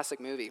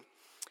 Classic movie.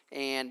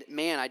 And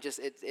man,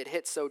 it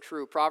hits so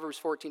true. Proverbs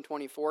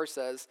 14:24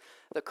 says,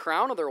 the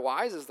crown of their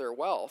wise is their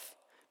wealth,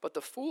 but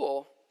the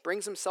fool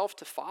brings himself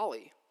to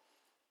folly.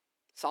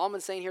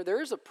 Solomon's saying here,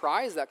 there is a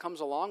prize that comes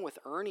along with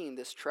earning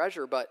this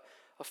treasure, but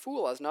a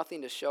fool has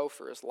nothing to show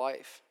for his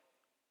life.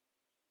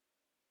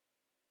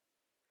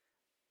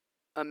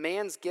 A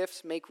man's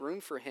gifts make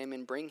room for him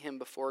and bring him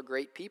before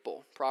great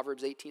people.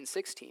 Proverbs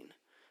 18:16.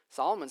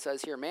 Solomon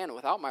says here, man,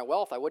 without my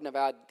wealth, I wouldn't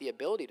have had the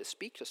ability to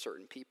speak to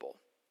certain people.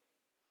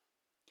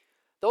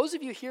 Those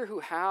of you here who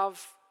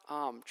have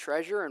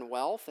treasure and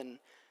wealth, and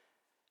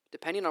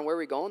depending on where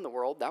we go in the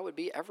world, that would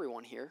be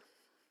everyone here.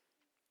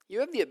 You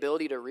have the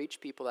ability to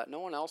reach people that no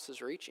one else is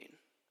reaching.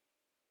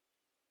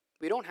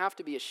 We don't have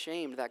to be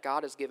ashamed that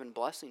God has given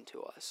blessing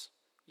to us.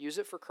 Use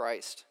it for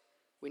Christ.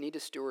 We need to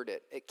steward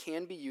it. It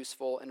can be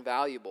useful and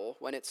valuable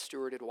when it's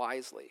stewarded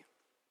wisely.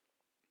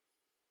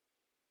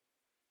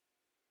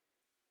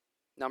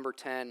 Number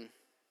 10.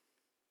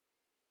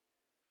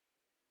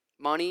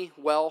 Money,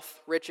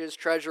 wealth, riches,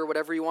 treasure,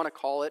 whatever you want to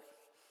call it,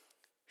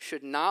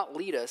 should not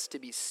lead us to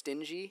be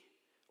stingy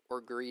or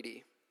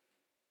greedy.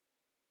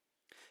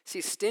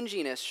 See,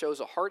 stinginess shows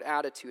a heart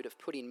attitude of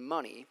putting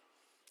money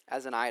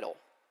as an idol,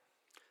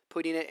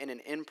 putting it in an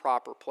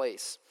improper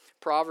place.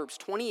 Proverbs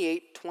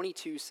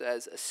 28:22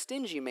 says, a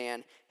stingy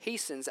man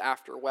hastens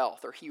after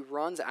wealth, or he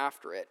runs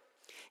after it,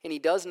 and he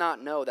does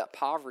not know that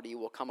poverty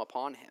will come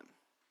upon him.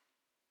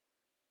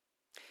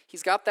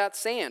 He's got that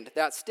sand.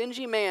 That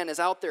stingy man is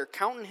out there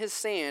counting his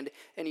sand,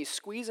 and he's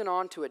squeezing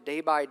onto it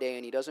day by day,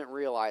 and he doesn't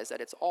realize that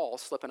it's all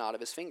slipping out of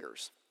his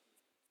fingers.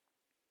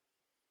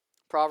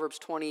 Proverbs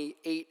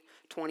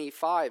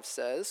 28:25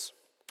 says,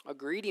 a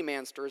greedy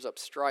man stirs up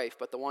strife,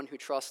 but the one who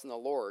trusts in the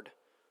Lord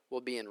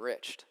will be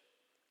enriched.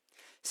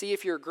 See,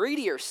 if you're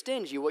greedy or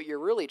stingy, what you're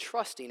really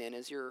trusting in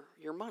is your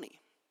money.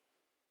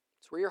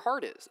 It's where your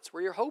heart is. It's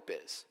where your hope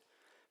is.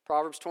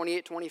 Proverbs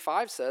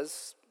 28:25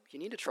 says, you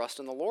need to trust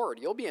in the Lord.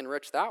 You'll be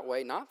enriched that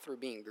way, not through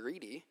being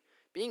greedy.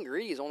 Being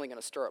greedy is only going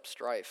to stir up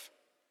strife.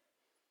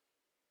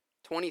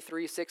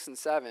 23:6 and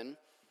 7,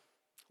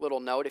 little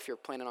note if you're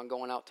planning on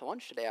going out to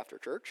lunch today after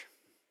church.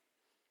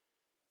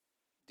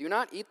 Do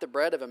not eat the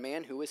bread of a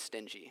man who is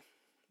stingy.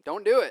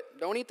 Don't do it.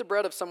 Don't eat the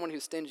bread of someone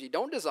who's stingy.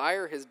 Don't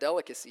desire his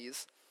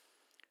delicacies,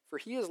 for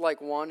he is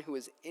like one who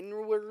is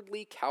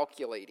inwardly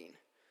calculating.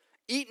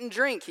 Eat and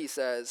drink, he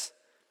says,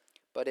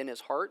 but in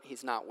his heart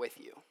he's not with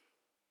you.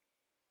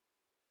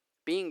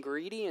 Being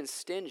greedy and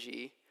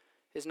stingy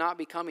is not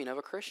becoming of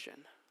a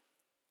Christian.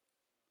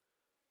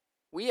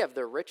 We have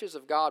the riches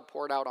of God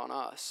poured out on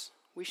us.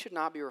 We should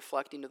not be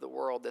reflecting to the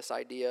world this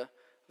idea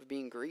of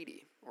being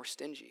greedy or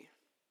stingy.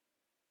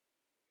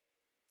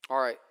 All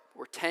right,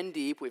 we're 10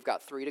 deep. We've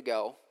got 3 to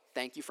go.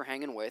 Thank you for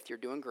hanging with. You're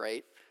doing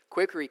great.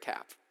 Quick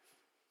recap.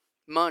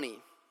 Money,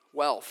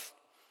 wealth.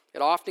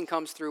 It often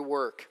comes through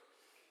work.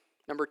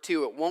 Number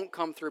 2, it won't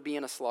come through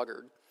being a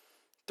sluggard.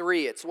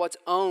 3, it's what's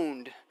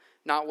owned,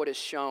 not what is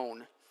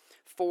shown.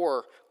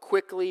 4,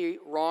 quickly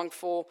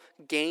wrongful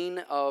gain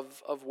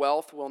of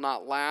wealth will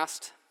not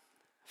last.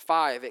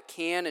 5, it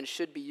can and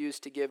should be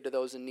used to give to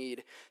those in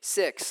need.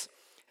 6,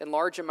 in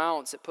large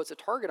amounts, it puts a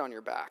target on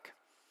your back.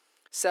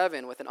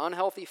 7, with an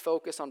unhealthy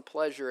focus on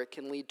pleasure, it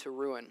can lead to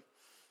ruin.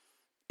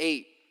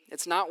 8,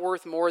 it's not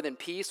worth more than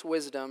peace,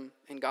 wisdom,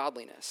 and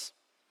godliness.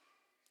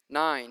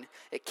 9,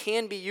 it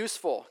can be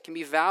useful, can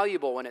be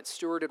valuable when it's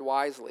stewarded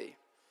wisely.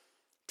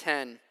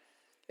 10,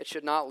 it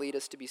should not lead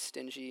us to be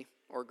stingy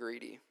or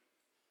greedy.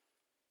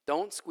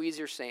 Don't squeeze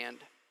your sand.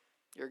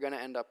 You're going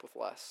to end up with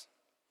less.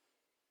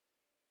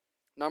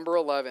 Number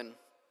 11,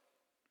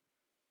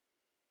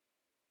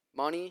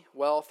 money,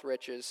 wealth,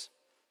 riches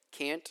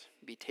can't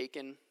be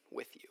taken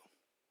with you.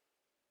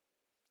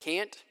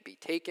 Can't be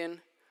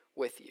taken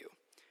with you.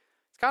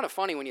 It's kind of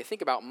funny when you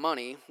think about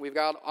money. We've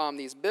got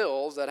these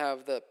bills that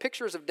have the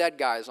pictures of dead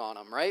guys on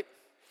them, right?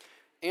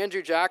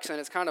 Andrew Jackson,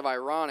 it's kind of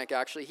ironic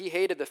actually, he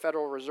hated the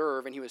Federal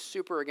Reserve and he was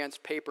super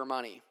against paper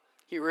money.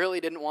 He really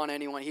didn't want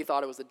anyone, he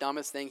thought it was the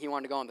dumbest thing, he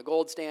wanted to go on the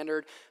gold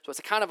standard. So it's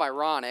kind of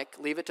ironic,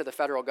 leave it to the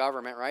federal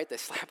government, right? They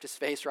slapped his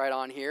face right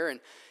on here. And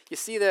you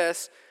see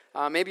this,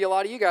 maybe a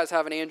lot of you guys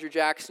have an Andrew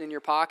Jackson in your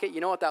pocket. You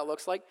know what that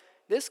looks like?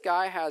 This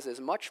guy has as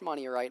much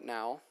money right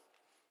now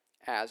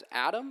as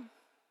Adam,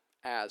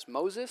 as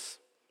Moses,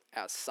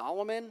 as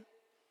Solomon,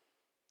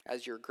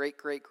 as your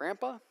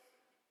great-great-grandpa.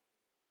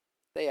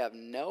 They have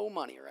no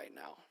money right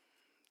now.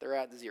 They're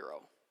at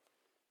zero.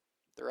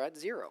 They're at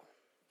zero.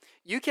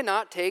 You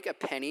cannot take a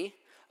penny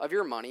of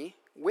your money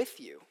with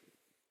you.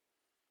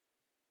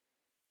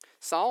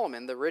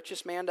 Solomon, the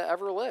richest man to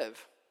ever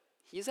live,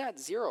 he's at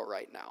zero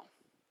right now.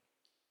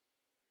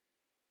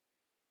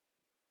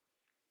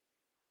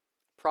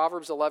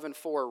 Proverbs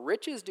 11:4,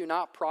 riches do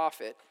not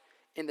profit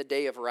in the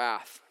day of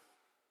wrath,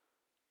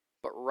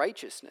 but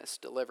righteousness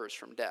delivers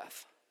from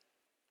death.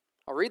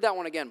 I'll read that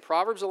one again.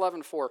 Proverbs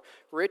 11:4,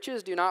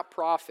 riches do not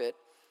profit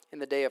in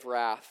the day of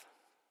wrath,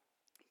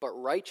 but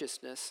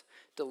righteousness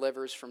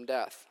delivers from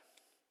death.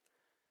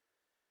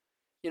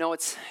 You know,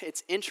 it's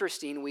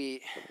interesting.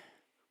 We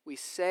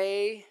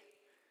say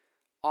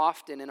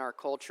often in our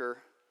culture,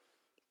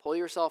 pull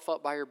yourself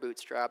up by your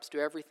bootstraps, do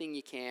everything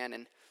you can,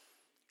 and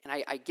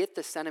I get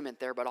the sentiment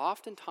there, but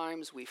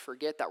oftentimes we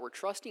forget that we're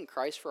trusting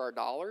Christ for our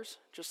dollars,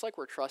 just like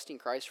we're trusting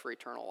Christ for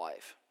eternal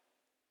life.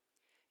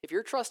 If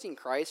you're trusting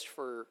Christ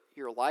for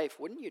your life,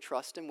 wouldn't you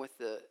trust him with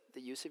the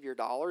use of your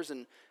dollars?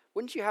 And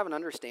wouldn't you have an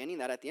understanding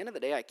that at the end of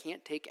the day, I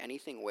can't take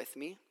anything with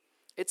me?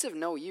 It's of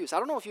no use. I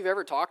don't know if you've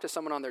ever talked to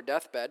someone on their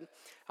deathbed.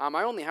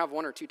 I only have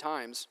 1 or 2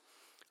 times.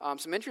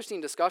 Some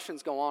interesting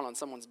discussions go on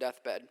someone's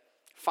deathbed.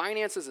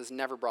 Finances is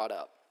never brought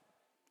up.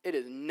 It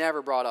is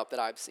never brought up that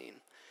I've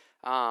seen.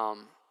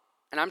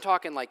 And I'm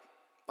talking like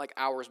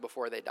hours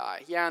before they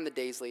die. Yeah, in the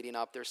days leading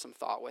up, there's some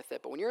thought with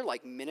it. But when you're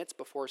like minutes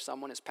before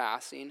someone is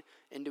passing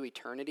into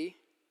eternity,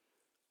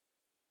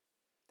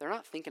 they're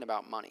not thinking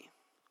about money.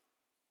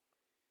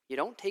 You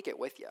don't take it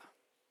with you.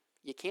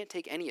 You can't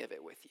take any of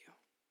it with you.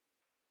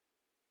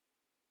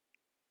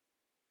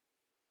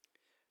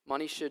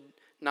 Money should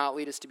not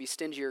lead us to be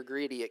stingy or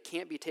greedy. It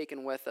can't be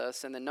taken with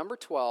us. And then number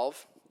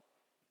 12,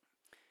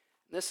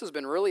 this has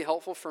been really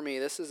helpful for me.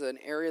 This is an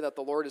area that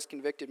the Lord has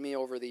convicted me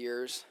over the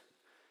years.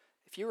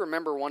 If you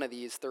remember one of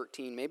these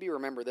 13, maybe you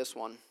remember this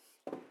one.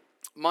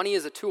 Money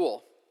is a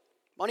tool.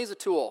 Money is a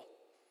tool.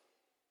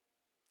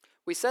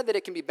 We said that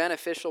it can be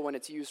beneficial when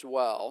it's used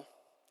well.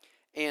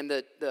 And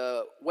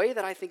the way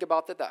that I think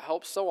about that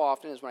helps so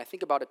often is when I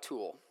think about a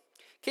tool.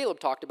 Caleb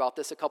talked about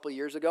this a couple of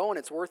years ago, and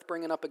it's worth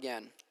bringing up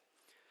again.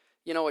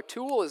 You know, a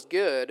tool is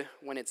good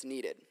when it's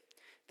needed.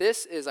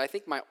 This is, I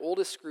think, my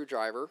oldest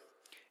screwdriver.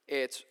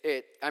 It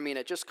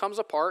just comes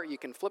apart. You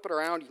can flip it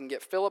around. You can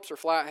get Phillips or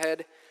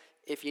flathead.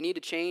 If you need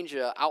to change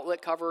an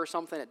outlet cover or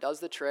something, it does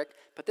the trick.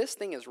 But this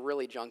thing is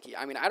really junky.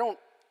 I don't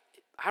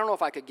know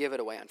if I could give it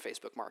away on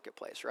Facebook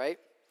Marketplace, right?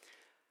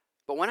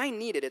 But when I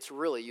need it, it's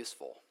really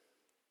useful.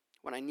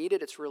 When I need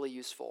it, it's really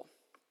useful.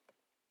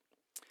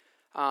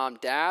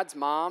 Dads,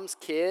 moms,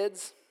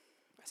 kids.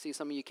 I see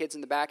some of you kids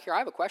in the back here. I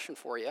have a question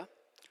for you.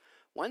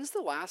 When's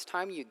the last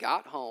time you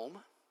got home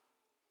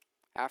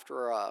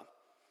after a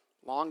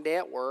long day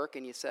at work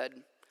and you said,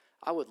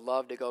 I would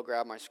love to go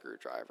grab my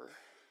screwdriver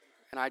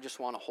and I just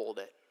want to hold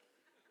it.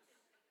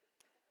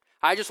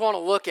 I just want to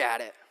look at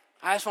it.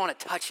 I just want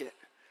to touch it.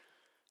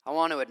 I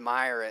want to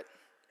admire it.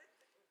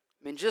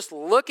 I mean, just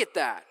look at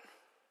that.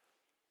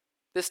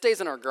 This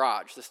stays in our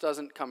garage. This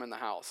doesn't come in the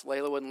house.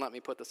 Layla wouldn't let me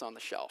put this on the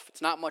shelf.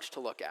 It's not much to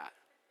look at.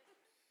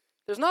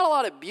 There's not a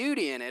lot of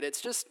beauty in it. It's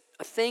just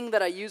a thing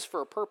that I use for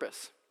a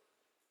purpose.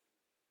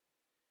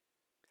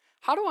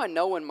 How do I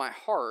know when my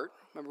heart,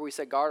 remember we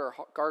said guard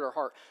our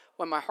heart,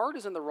 when my heart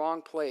is in the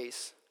wrong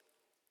place,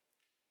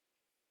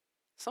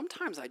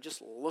 sometimes I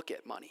just look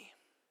at money.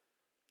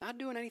 Not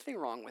doing anything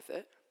wrong with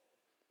it,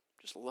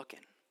 just looking.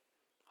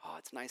 Oh,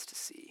 it's nice to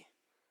see.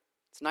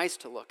 It's nice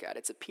to look at.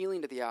 It's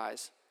appealing to the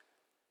eyes.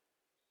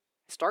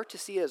 I start to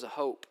see it as a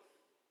hope.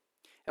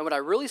 And what I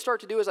really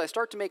start to do is I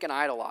start to make an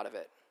idol out of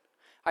it.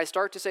 I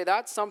start to say,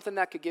 that's something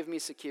that could give me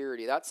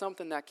security. That's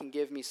something that can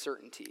give me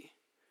certainty.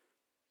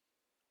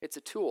 It's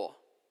a tool.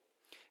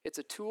 It's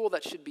a tool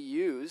that should be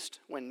used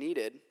when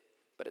needed,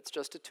 but it's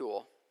just a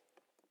tool.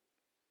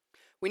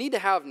 We need to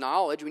have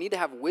knowledge. We need to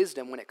have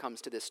wisdom when it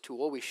comes to this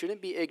tool. We shouldn't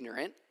be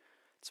ignorant.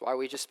 That's why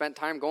we just spent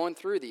time going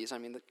through these. I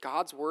mean,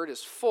 God's word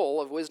is full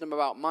of wisdom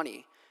about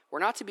money. We're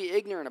not to be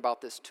ignorant about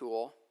this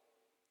tool.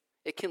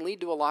 It can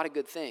lead to a lot of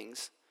good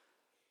things,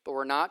 but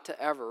we're not to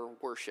ever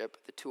worship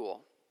the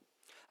tool.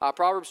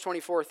 Proverbs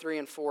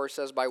 24:3-4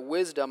 says, by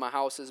wisdom a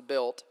house is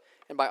built,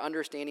 and by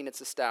understanding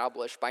it's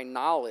established. By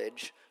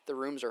knowledge the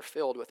rooms are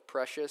filled with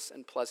precious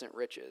and pleasant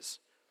riches.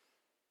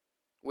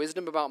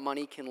 Wisdom about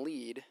money can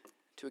lead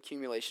to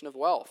accumulation of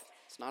wealth.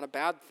 It's not a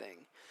bad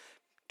thing.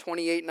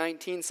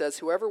 28:19 says,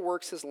 whoever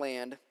works his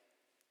land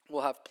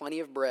will have plenty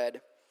of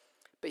bread,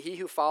 but he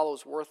who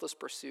follows worthless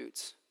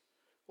pursuits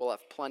will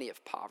have plenty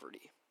of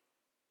poverty.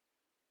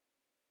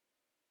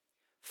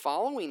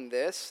 Following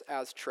this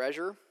as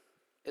treasure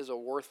is a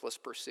worthless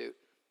pursuit.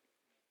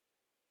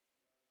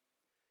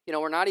 You know,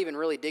 we're not even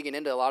really digging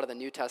into a lot of the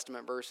New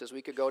Testament verses.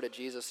 We could go to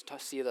Jesus to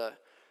see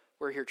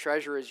where your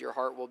treasure is, your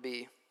heart will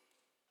be.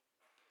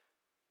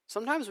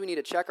 Sometimes we need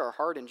to check our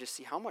heart and just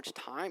see how much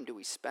time do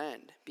we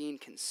spend being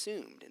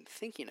consumed and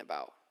thinking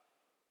about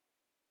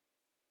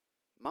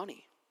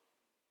money.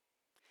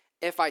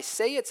 If I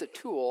say it's a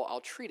tool,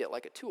 I'll treat it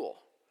like a tool.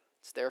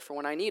 It's there for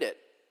when I need it.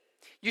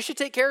 You should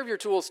take care of your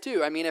tools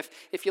too. I mean,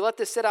 if you let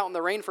this sit out in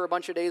the rain for a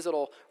bunch of days,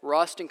 it'll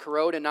rust and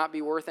corrode and not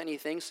be worth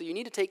anything. So you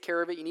need to take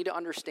care of it. You need to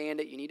understand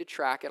it. You need to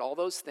track it, all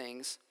those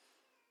things.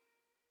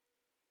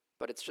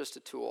 But it's just a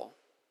tool.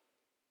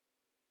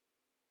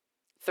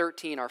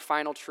 13, our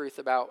final truth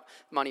about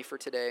money for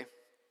today.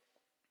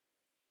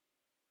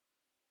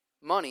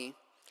 Money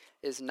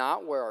is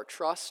not where our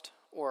trust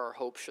or our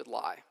hope should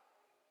lie.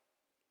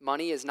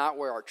 Money is not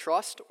where our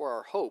trust or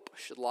our hope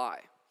should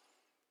lie.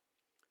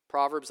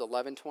 Proverbs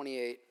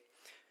 11:28.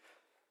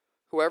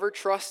 Whoever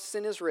trusts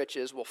in his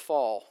riches will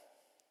fall,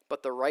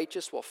 but the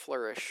righteous will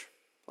flourish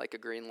like a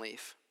green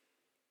leaf.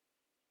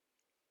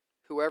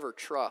 Whoever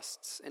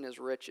trusts in his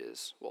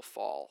riches will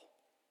fall,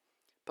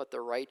 but the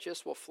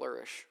righteous will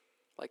flourish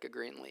like a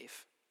green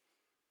leaf.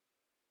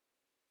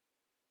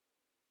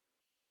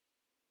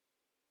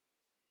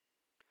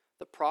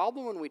 The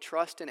problem when we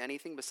trust in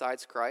anything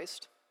besides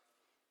Christ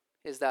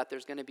is that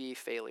there's going to be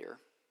failure.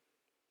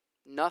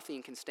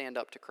 Nothing can stand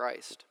up to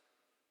Christ.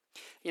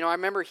 You know, I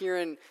remember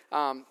hearing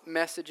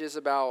messages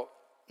about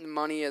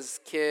money as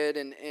a kid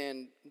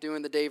and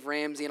doing the Dave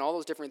Ramsey and all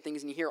those different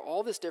things, and you hear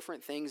all these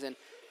different things,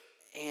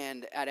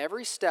 and at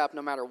every step,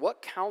 no matter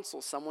what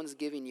counsel someone's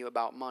giving you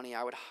about money,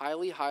 I would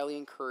highly, highly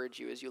encourage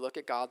you as you look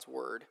at God's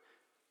word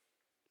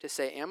to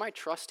say, am I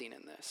trusting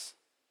in this?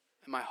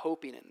 Am I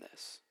hoping in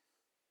this?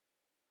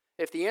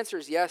 If the answer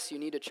is yes, you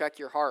need to check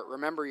your heart.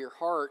 Remember, your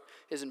heart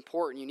is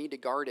important. You need to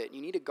guard it.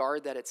 You need to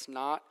guard that it's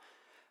not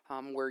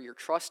where you're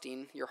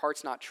trusting, your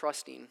heart's not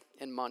trusting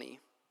in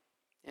money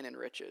and in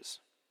riches.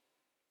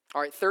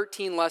 All right,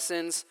 13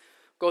 lessons.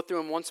 Go through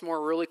them once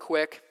more really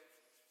quick.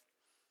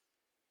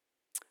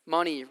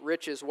 Money,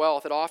 riches,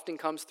 wealth, it often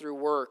comes through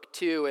work.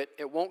 2,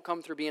 it won't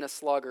come through being a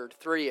sluggard.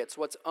 3, it's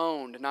what's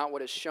owned, not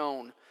what is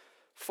shown.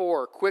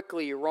 4,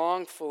 quickly,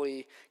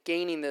 wrongfully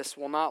gaining this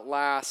will not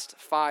last.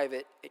 5,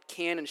 it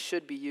can and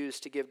should be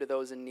used to give to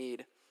those in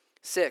need.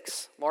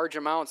 6, large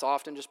amounts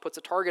often just puts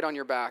a target on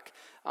your back.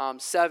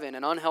 7,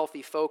 an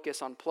unhealthy focus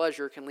on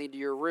pleasure can lead to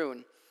your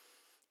ruin.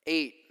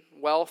 8,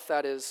 wealth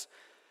that is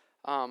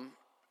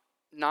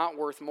not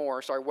worth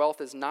more.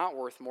 Wealth is not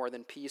worth more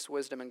than peace,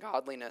 wisdom, and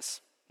godliness.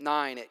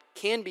 9, it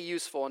can be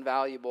useful and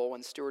valuable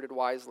when stewarded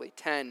wisely.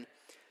 10,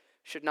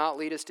 should not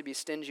lead us to be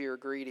stingy or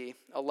greedy.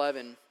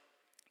 11,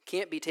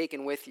 can't be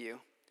taken with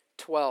you.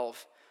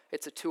 12,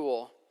 it's a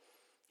tool.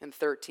 And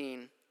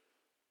 13,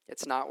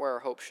 it's not where our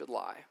hope should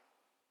lie.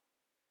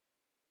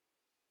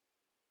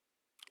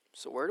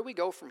 So where do we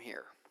go from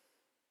here?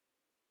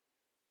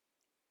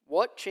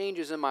 What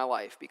changes in my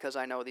life because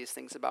I know these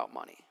things about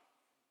money?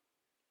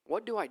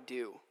 What do I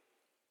do?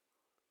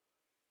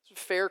 These are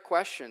fair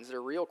questions.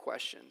 They're real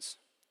questions.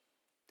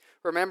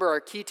 Remember,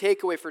 our key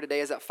takeaway for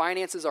today is that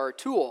finances are a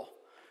tool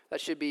that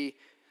should be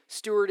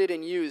stewarded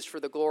and used for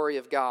the glory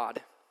of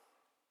God.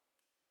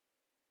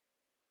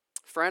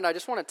 Friend, I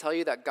just want to tell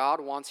you that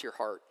God wants your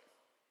heart.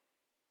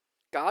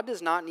 God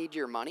does not need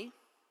your money.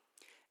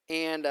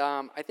 And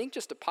I think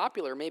just a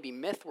popular maybe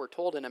myth we're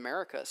told in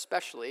America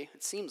especially,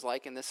 it seems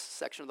like in this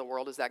section of the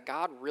world, is that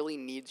God really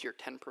needs your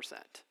 10%.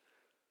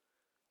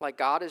 Like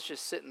God is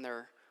just sitting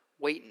there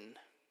waiting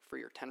for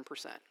your 10%.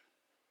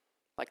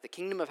 Like the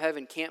kingdom of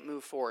heaven can't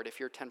move forward if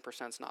your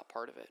 10% is not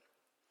part of it.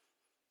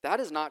 That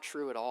is not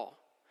true at all.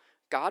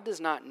 God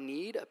does not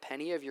need a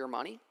penny of your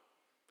money.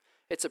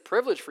 It's a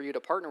privilege for you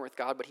to partner with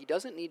God, but he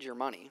doesn't need your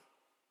money.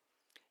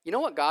 You know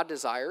what God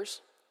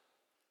desires?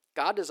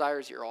 God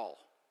desires your all.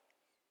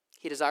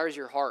 He desires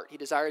your heart. He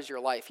desires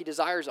your life. He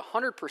desires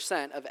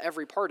 100% of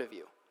every part of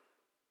you.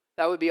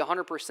 That would be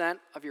 100%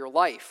 of your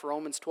life,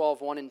 Romans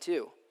 12:1 and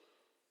 2.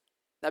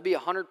 That'd be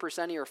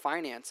 100% of your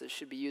finances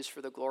should be used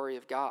for the glory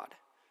of God.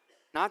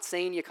 Not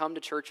saying you come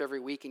to church every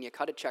week and you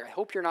cut a check. I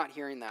hope you're not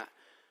hearing that.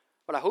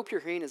 What I hope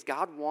you're hearing is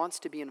God wants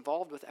to be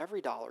involved with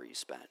every dollar you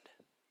spend.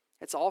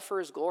 It's all for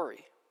his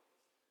glory.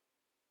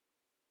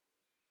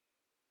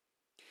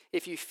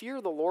 If you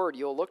fear the Lord,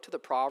 you'll look to the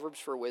Proverbs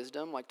for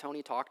wisdom, like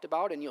Tony talked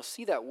about, and you'll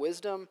see that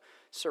wisdom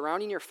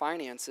surrounding your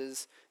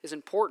finances is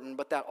important,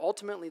 but that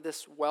ultimately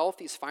this wealth,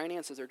 these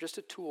finances, are just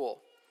a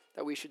tool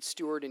that we should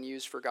steward and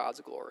use for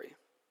God's glory.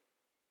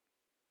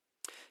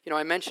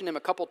 I mentioned him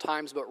a couple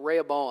times, but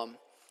Rehoboam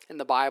in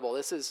the Bible,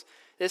 this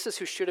is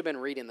who should have been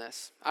reading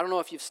this. I don't know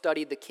if you've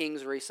studied the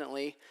Kings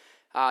recently.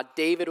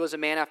 David was a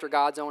man after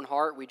God's own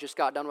heart. We just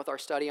got done with our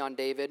study on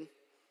David.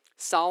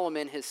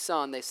 Solomon, his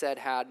son, they said,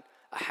 had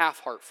a half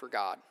heart for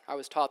God. I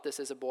was taught this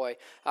as a boy.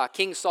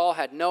 King Saul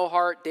had no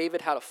heart.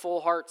 David had a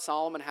full heart.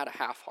 Solomon had a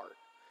half heart.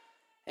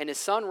 And his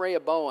son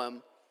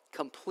Rehoboam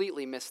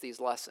completely missed these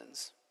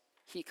lessons.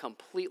 He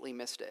completely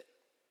missed it.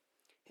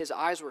 His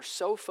eyes were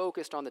so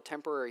focused on the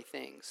temporary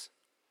things.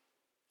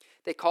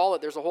 They call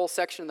it, there's a whole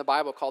section in the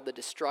Bible called the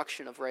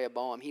destruction of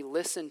Rehoboam. He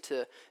listened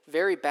to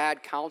very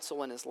bad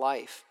counsel in his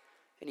life,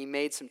 and he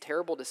made some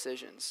terrible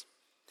decisions.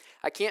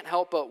 I can't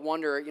help but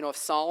wonder, if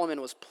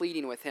Solomon was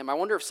pleading with him. I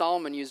wonder if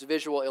Solomon used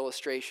visual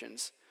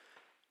illustrations.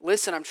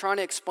 Listen, I'm trying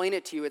to explain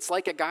it to you. It's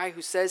like a guy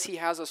who says he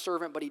has a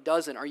servant, but he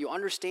doesn't. Are you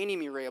understanding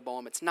me,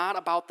 Rehoboam? It's not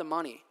about the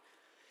money.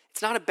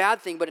 It's not a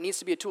bad thing, but it needs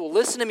to be a tool.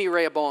 Listen to me,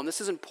 Rehoboam. This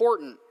is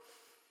important.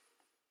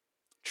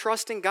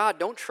 Trust in God.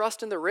 Don't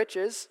trust in the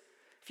riches.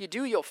 If you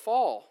do, you'll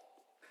fall.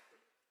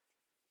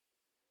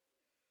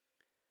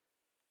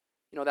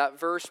 That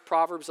verse,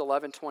 Proverbs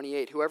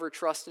 11:28, whoever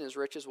trusts in his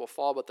riches will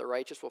fall, but the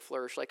righteous will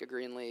flourish like a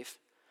green leaf.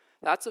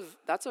 That's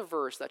a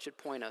verse that should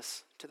point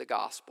us to the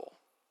gospel.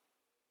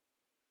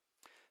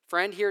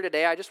 Friend, here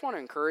today, I just want to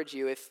encourage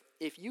you,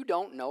 if you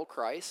don't know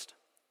Christ,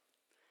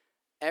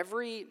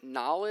 every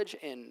knowledge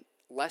and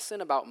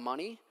lesson about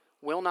money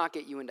will not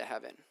get you into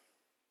heaven.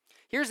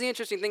 Here's the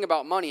interesting thing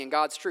about money and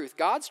God's truth.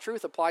 God's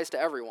truth applies to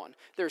everyone.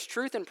 There's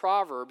truth in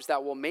Proverbs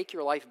that will make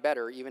your life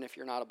better even if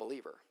you're not a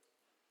believer.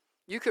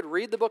 You could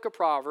read the book of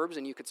Proverbs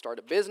and you could start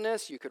a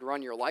business, you could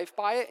run your life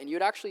by it, and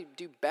you'd actually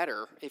do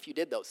better if you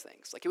did those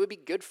things. It would be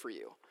good for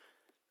you.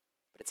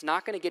 But it's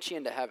not going to get you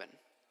into heaven.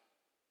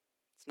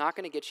 It's not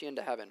going to get you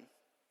into heaven.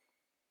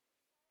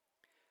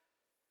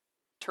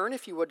 Turn,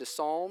 if you would, to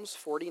Psalms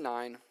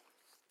 49,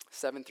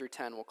 7 through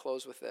 10. We'll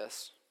close with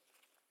this.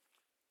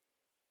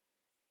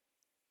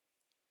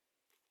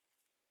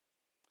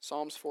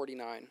 Psalms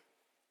 49.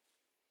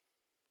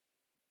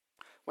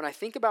 When I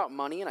think about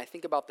money and I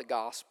think about the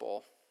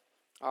gospel,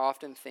 I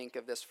often think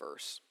of this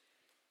verse.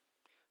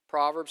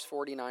 Proverbs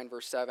 49,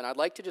 verse 7. I'd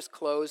like to just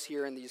close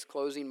here in these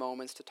closing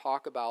moments to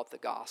talk about the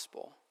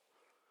gospel.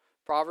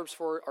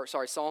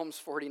 Psalms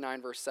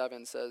 49, verse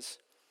 7 says,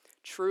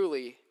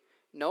 truly,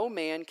 no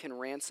man can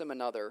ransom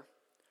another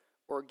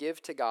or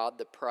give to God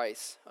the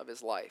price of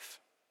his life.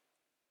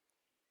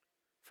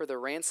 For the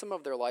ransom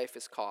of their life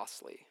is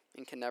costly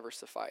and can never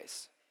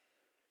suffice,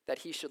 that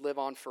he should live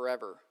on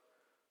forever,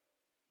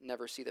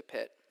 never see the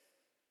pit.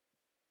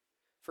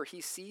 For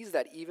he sees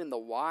that even the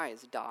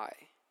wise die,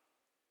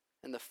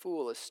 and the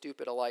fool is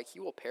stupid alike. He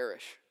will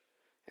perish,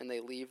 and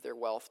they leave their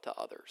wealth to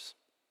others.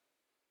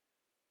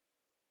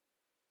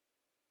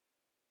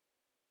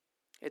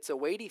 It's a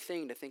weighty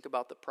thing to think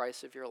about the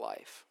price of your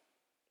life,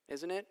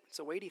 isn't it? It's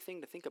a weighty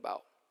thing to think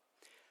about.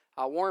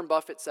 Warren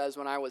Buffett says,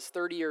 when I was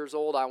 30 years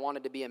old, I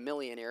wanted to be a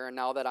millionaire, and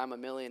now that I'm a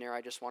millionaire,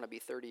 I just want to be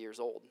 30 years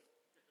old.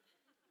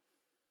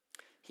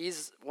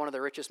 He's one of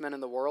the richest men in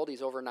the world.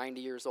 He's over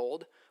 90 years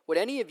old. Would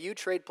any of you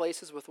trade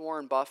places with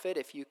Warren Buffett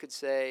if you could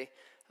say,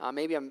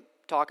 maybe I'm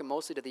talking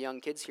mostly to the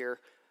young kids here,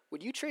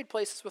 would you trade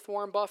places with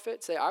Warren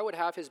Buffett? Say, I would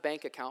have his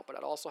bank account, but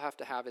I'd also have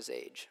to have his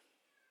age.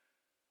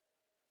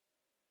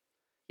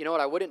 You know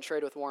what I wouldn't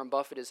trade with Warren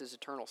Buffett is his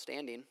eternal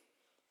standing.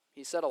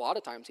 He said a lot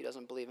of times he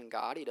doesn't believe in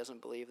God. He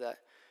doesn't believe that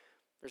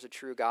there's a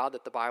true God,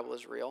 that the Bible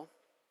is real.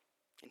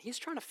 And he's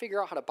trying to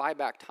figure out how to buy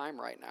back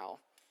time right now.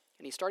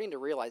 And he's starting to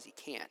realize he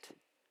can't.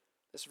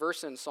 This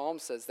verse in Psalm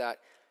says that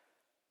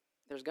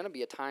there's going to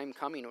be a time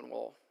coming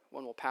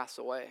when we'll pass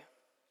away.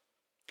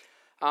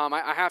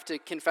 I have to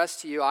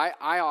confess to you,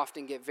 I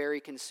often get very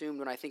consumed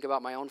when I think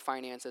about my own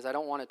finances. I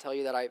don't want to tell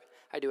you that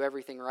I do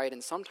everything right.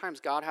 And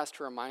sometimes God has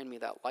to remind me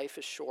that life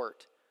is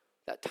short,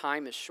 that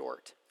time is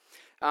short.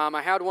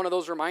 I had one of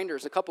those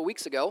reminders a couple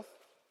weeks ago.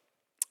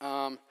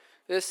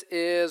 This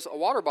is a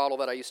water bottle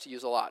that I used to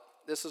use a lot.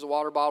 This is a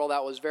water bottle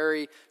that was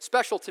very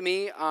special to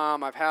me.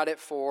 I've had it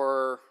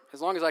for as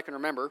long as I can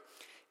remember.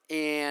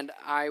 And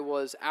I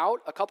was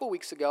out a couple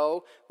weeks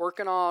ago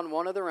working on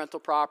one of the rental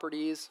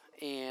properties,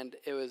 and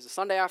it was a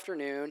Sunday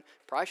afternoon.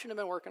 Probably shouldn't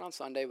have been working on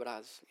Sunday, but I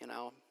was,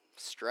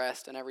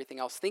 stressed and everything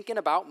else, thinking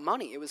about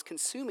money. It was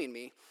consuming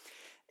me.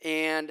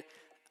 And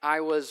I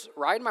was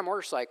riding my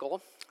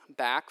motorcycle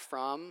back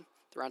from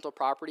the rental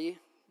property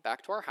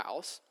back to our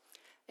house,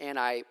 and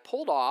I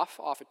pulled off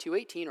of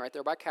 218 right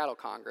there by Cattle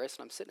Congress,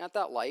 and I'm sitting at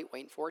that light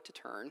waiting for it to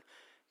turn.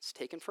 It's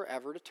taken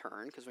forever to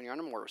turn because when you're on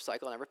a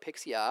motorcycle, it never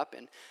picks you up,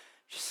 and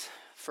just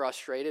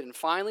frustrated. And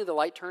finally, the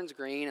light turns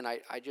green, and I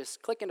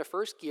just click into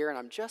first gear, and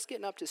I'm just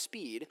getting up to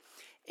speed,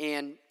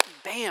 and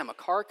bam, a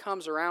car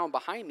comes around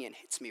behind me and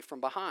hits me from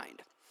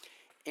behind.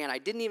 And I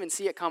didn't even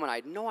see it coming. I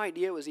had no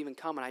idea it was even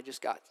coming. I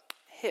just got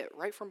hit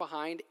right from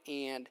behind,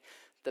 and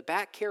the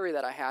back carry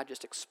that I had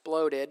just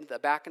exploded. The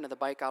back end of the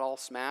bike got all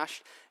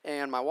smashed,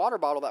 and my water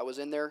bottle that was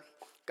in there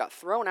got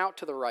thrown out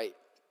to the right.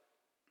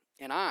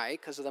 And I,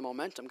 because of the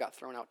momentum, got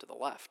thrown out to the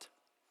left.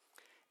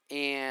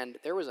 And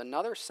there was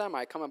another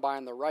semi coming by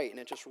on the right, and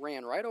it just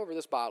ran right over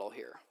this bottle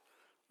here.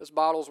 This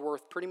bottle's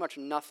worth pretty much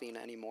nothing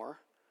anymore,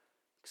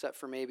 except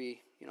for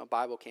maybe,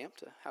 Bible camp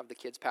to have the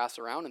kids pass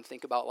around and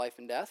think about life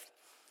and death.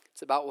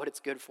 It's about what it's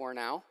good for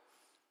now.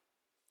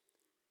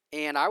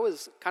 And I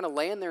was kind of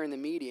laying there in the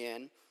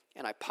median,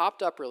 and I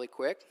popped up really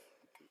quick,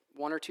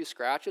 1 or 2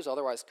 scratches,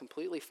 otherwise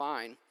completely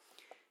fine.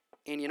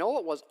 And you know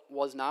what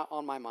was not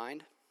on my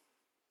mind?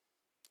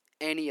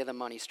 Any of the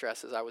money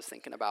stresses I was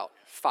thinking about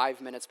 5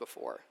 minutes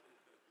before.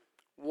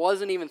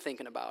 Wasn't even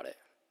thinking about it.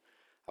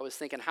 I was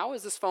thinking, how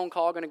is this phone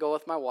call going to go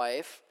with my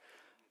wife?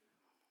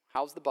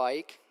 How's the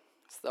bike?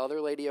 Is the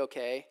other lady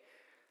okay?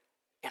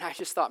 And I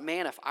just thought,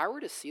 man, if I were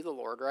to see the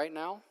Lord right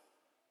now,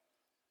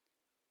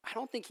 I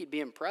don't think he'd be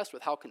impressed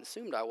with how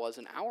consumed I was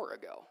an hour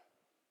ago.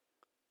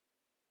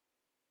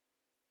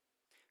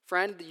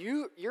 Friend,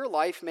 your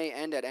life may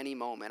end at any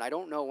moment. I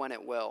don't know when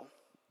it will.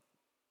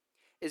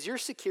 Is your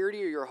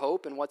security or your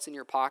hope in what's in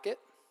your pocket?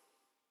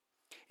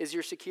 Is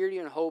your security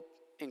and hope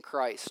in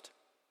Christ?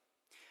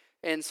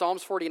 In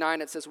Psalms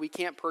 49, it says we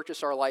can't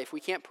purchase our life. We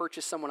can't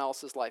purchase someone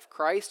else's life.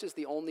 Christ is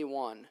the only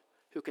one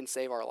who can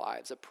save our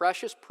lives. A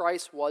precious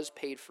price was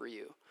paid for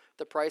you.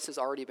 The price has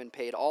already been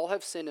paid. All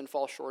have sinned and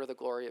fall short of the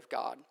glory of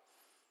God.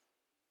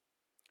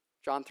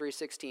 John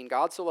 3:16,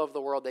 God so loved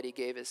the world that he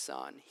gave his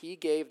son. He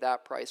gave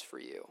that price for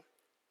you.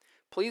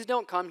 Please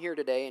don't come here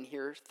today and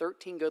hear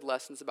 13 good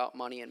lessons about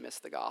money and miss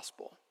the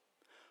gospel.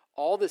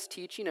 All this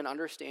teaching and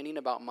understanding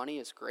about money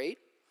is great.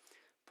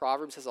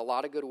 Proverbs has a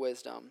lot of good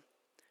wisdom.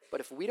 But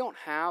if we don't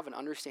have an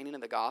understanding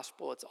of the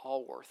gospel, it's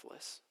all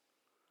worthless.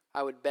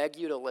 I would beg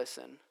you to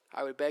listen.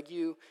 I would beg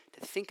you to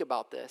think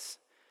about this.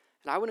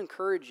 And I would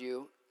encourage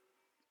you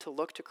to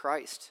look to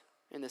Christ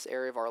in this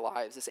area of our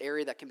lives, this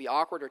area that can be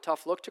awkward or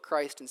tough. Look to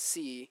Christ and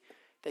see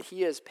that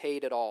he has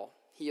paid it all.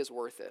 He is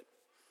worth it.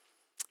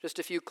 Just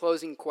a few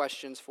closing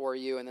questions for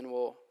you, and then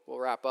we'll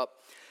wrap up.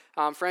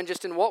 Friend,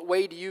 just in what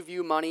way do you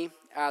view money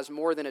as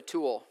more than a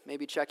tool?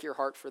 Maybe check your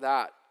heart for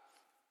that.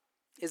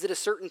 Is it a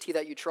certainty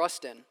that you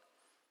trust in?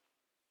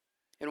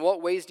 In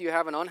what ways do you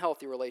have an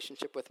unhealthy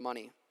relationship with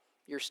money?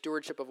 Your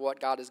stewardship of what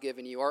God has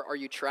given you. Are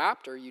you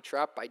trapped? Are you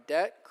trapped by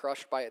debt,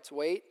 crushed by its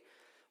weight?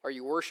 Are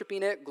you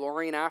worshiping it,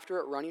 glorying after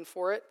it, running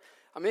for it?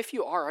 If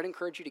you are, I'd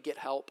encourage you to get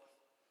help.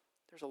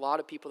 There's a lot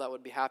of people that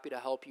would be happy to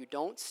help you.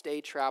 Don't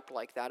stay trapped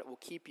like that. It will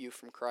keep you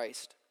from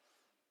Christ.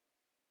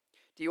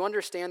 Do you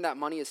understand that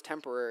money is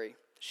temporary?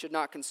 It should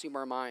not consume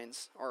our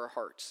minds or our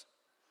hearts.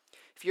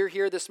 If you're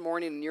here this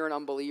morning and you're an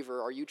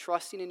unbeliever, are you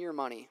trusting in your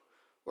money?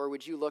 Or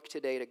would you look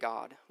today to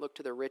God? Look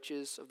to the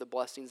riches of the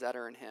blessings that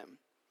are in him.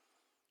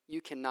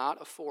 You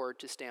cannot afford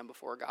to stand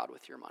before God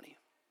with your money.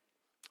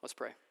 Let's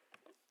pray.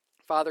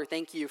 Father,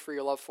 thank you for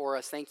your love for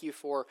us. Thank you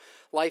for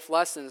life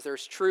lessons.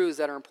 There's truths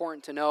that are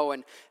important to know,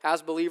 and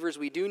as believers,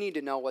 we do need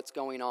to know what's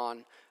going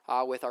on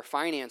with our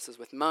finances,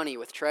 with money,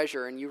 with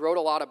treasure, and you wrote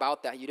a lot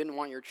about that. You didn't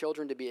want your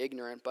children to be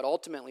ignorant, but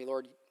ultimately,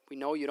 Lord, we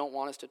know you don't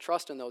want us to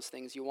trust in those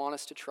things. You want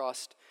us to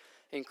trust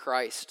in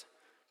Christ,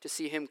 to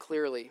see him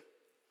clearly.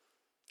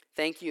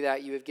 Thank you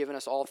that you have given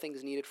us all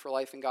things needed for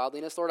life and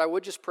godliness. Lord, I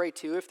would just pray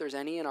too, if there's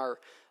any in our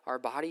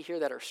body here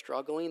that are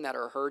struggling, that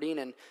are hurting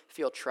and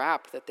feel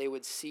trapped, that they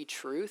would see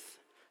truth,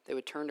 they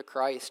would turn to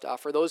Christ.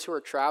 For those who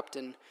are trapped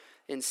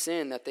in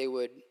sin, that they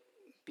would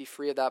be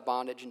free of that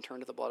bondage and turn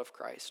to the blood of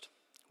Christ.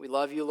 We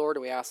love you, Lord,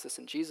 and we ask this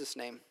in Jesus'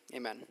 name.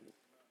 Amen.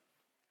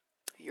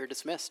 You're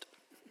dismissed.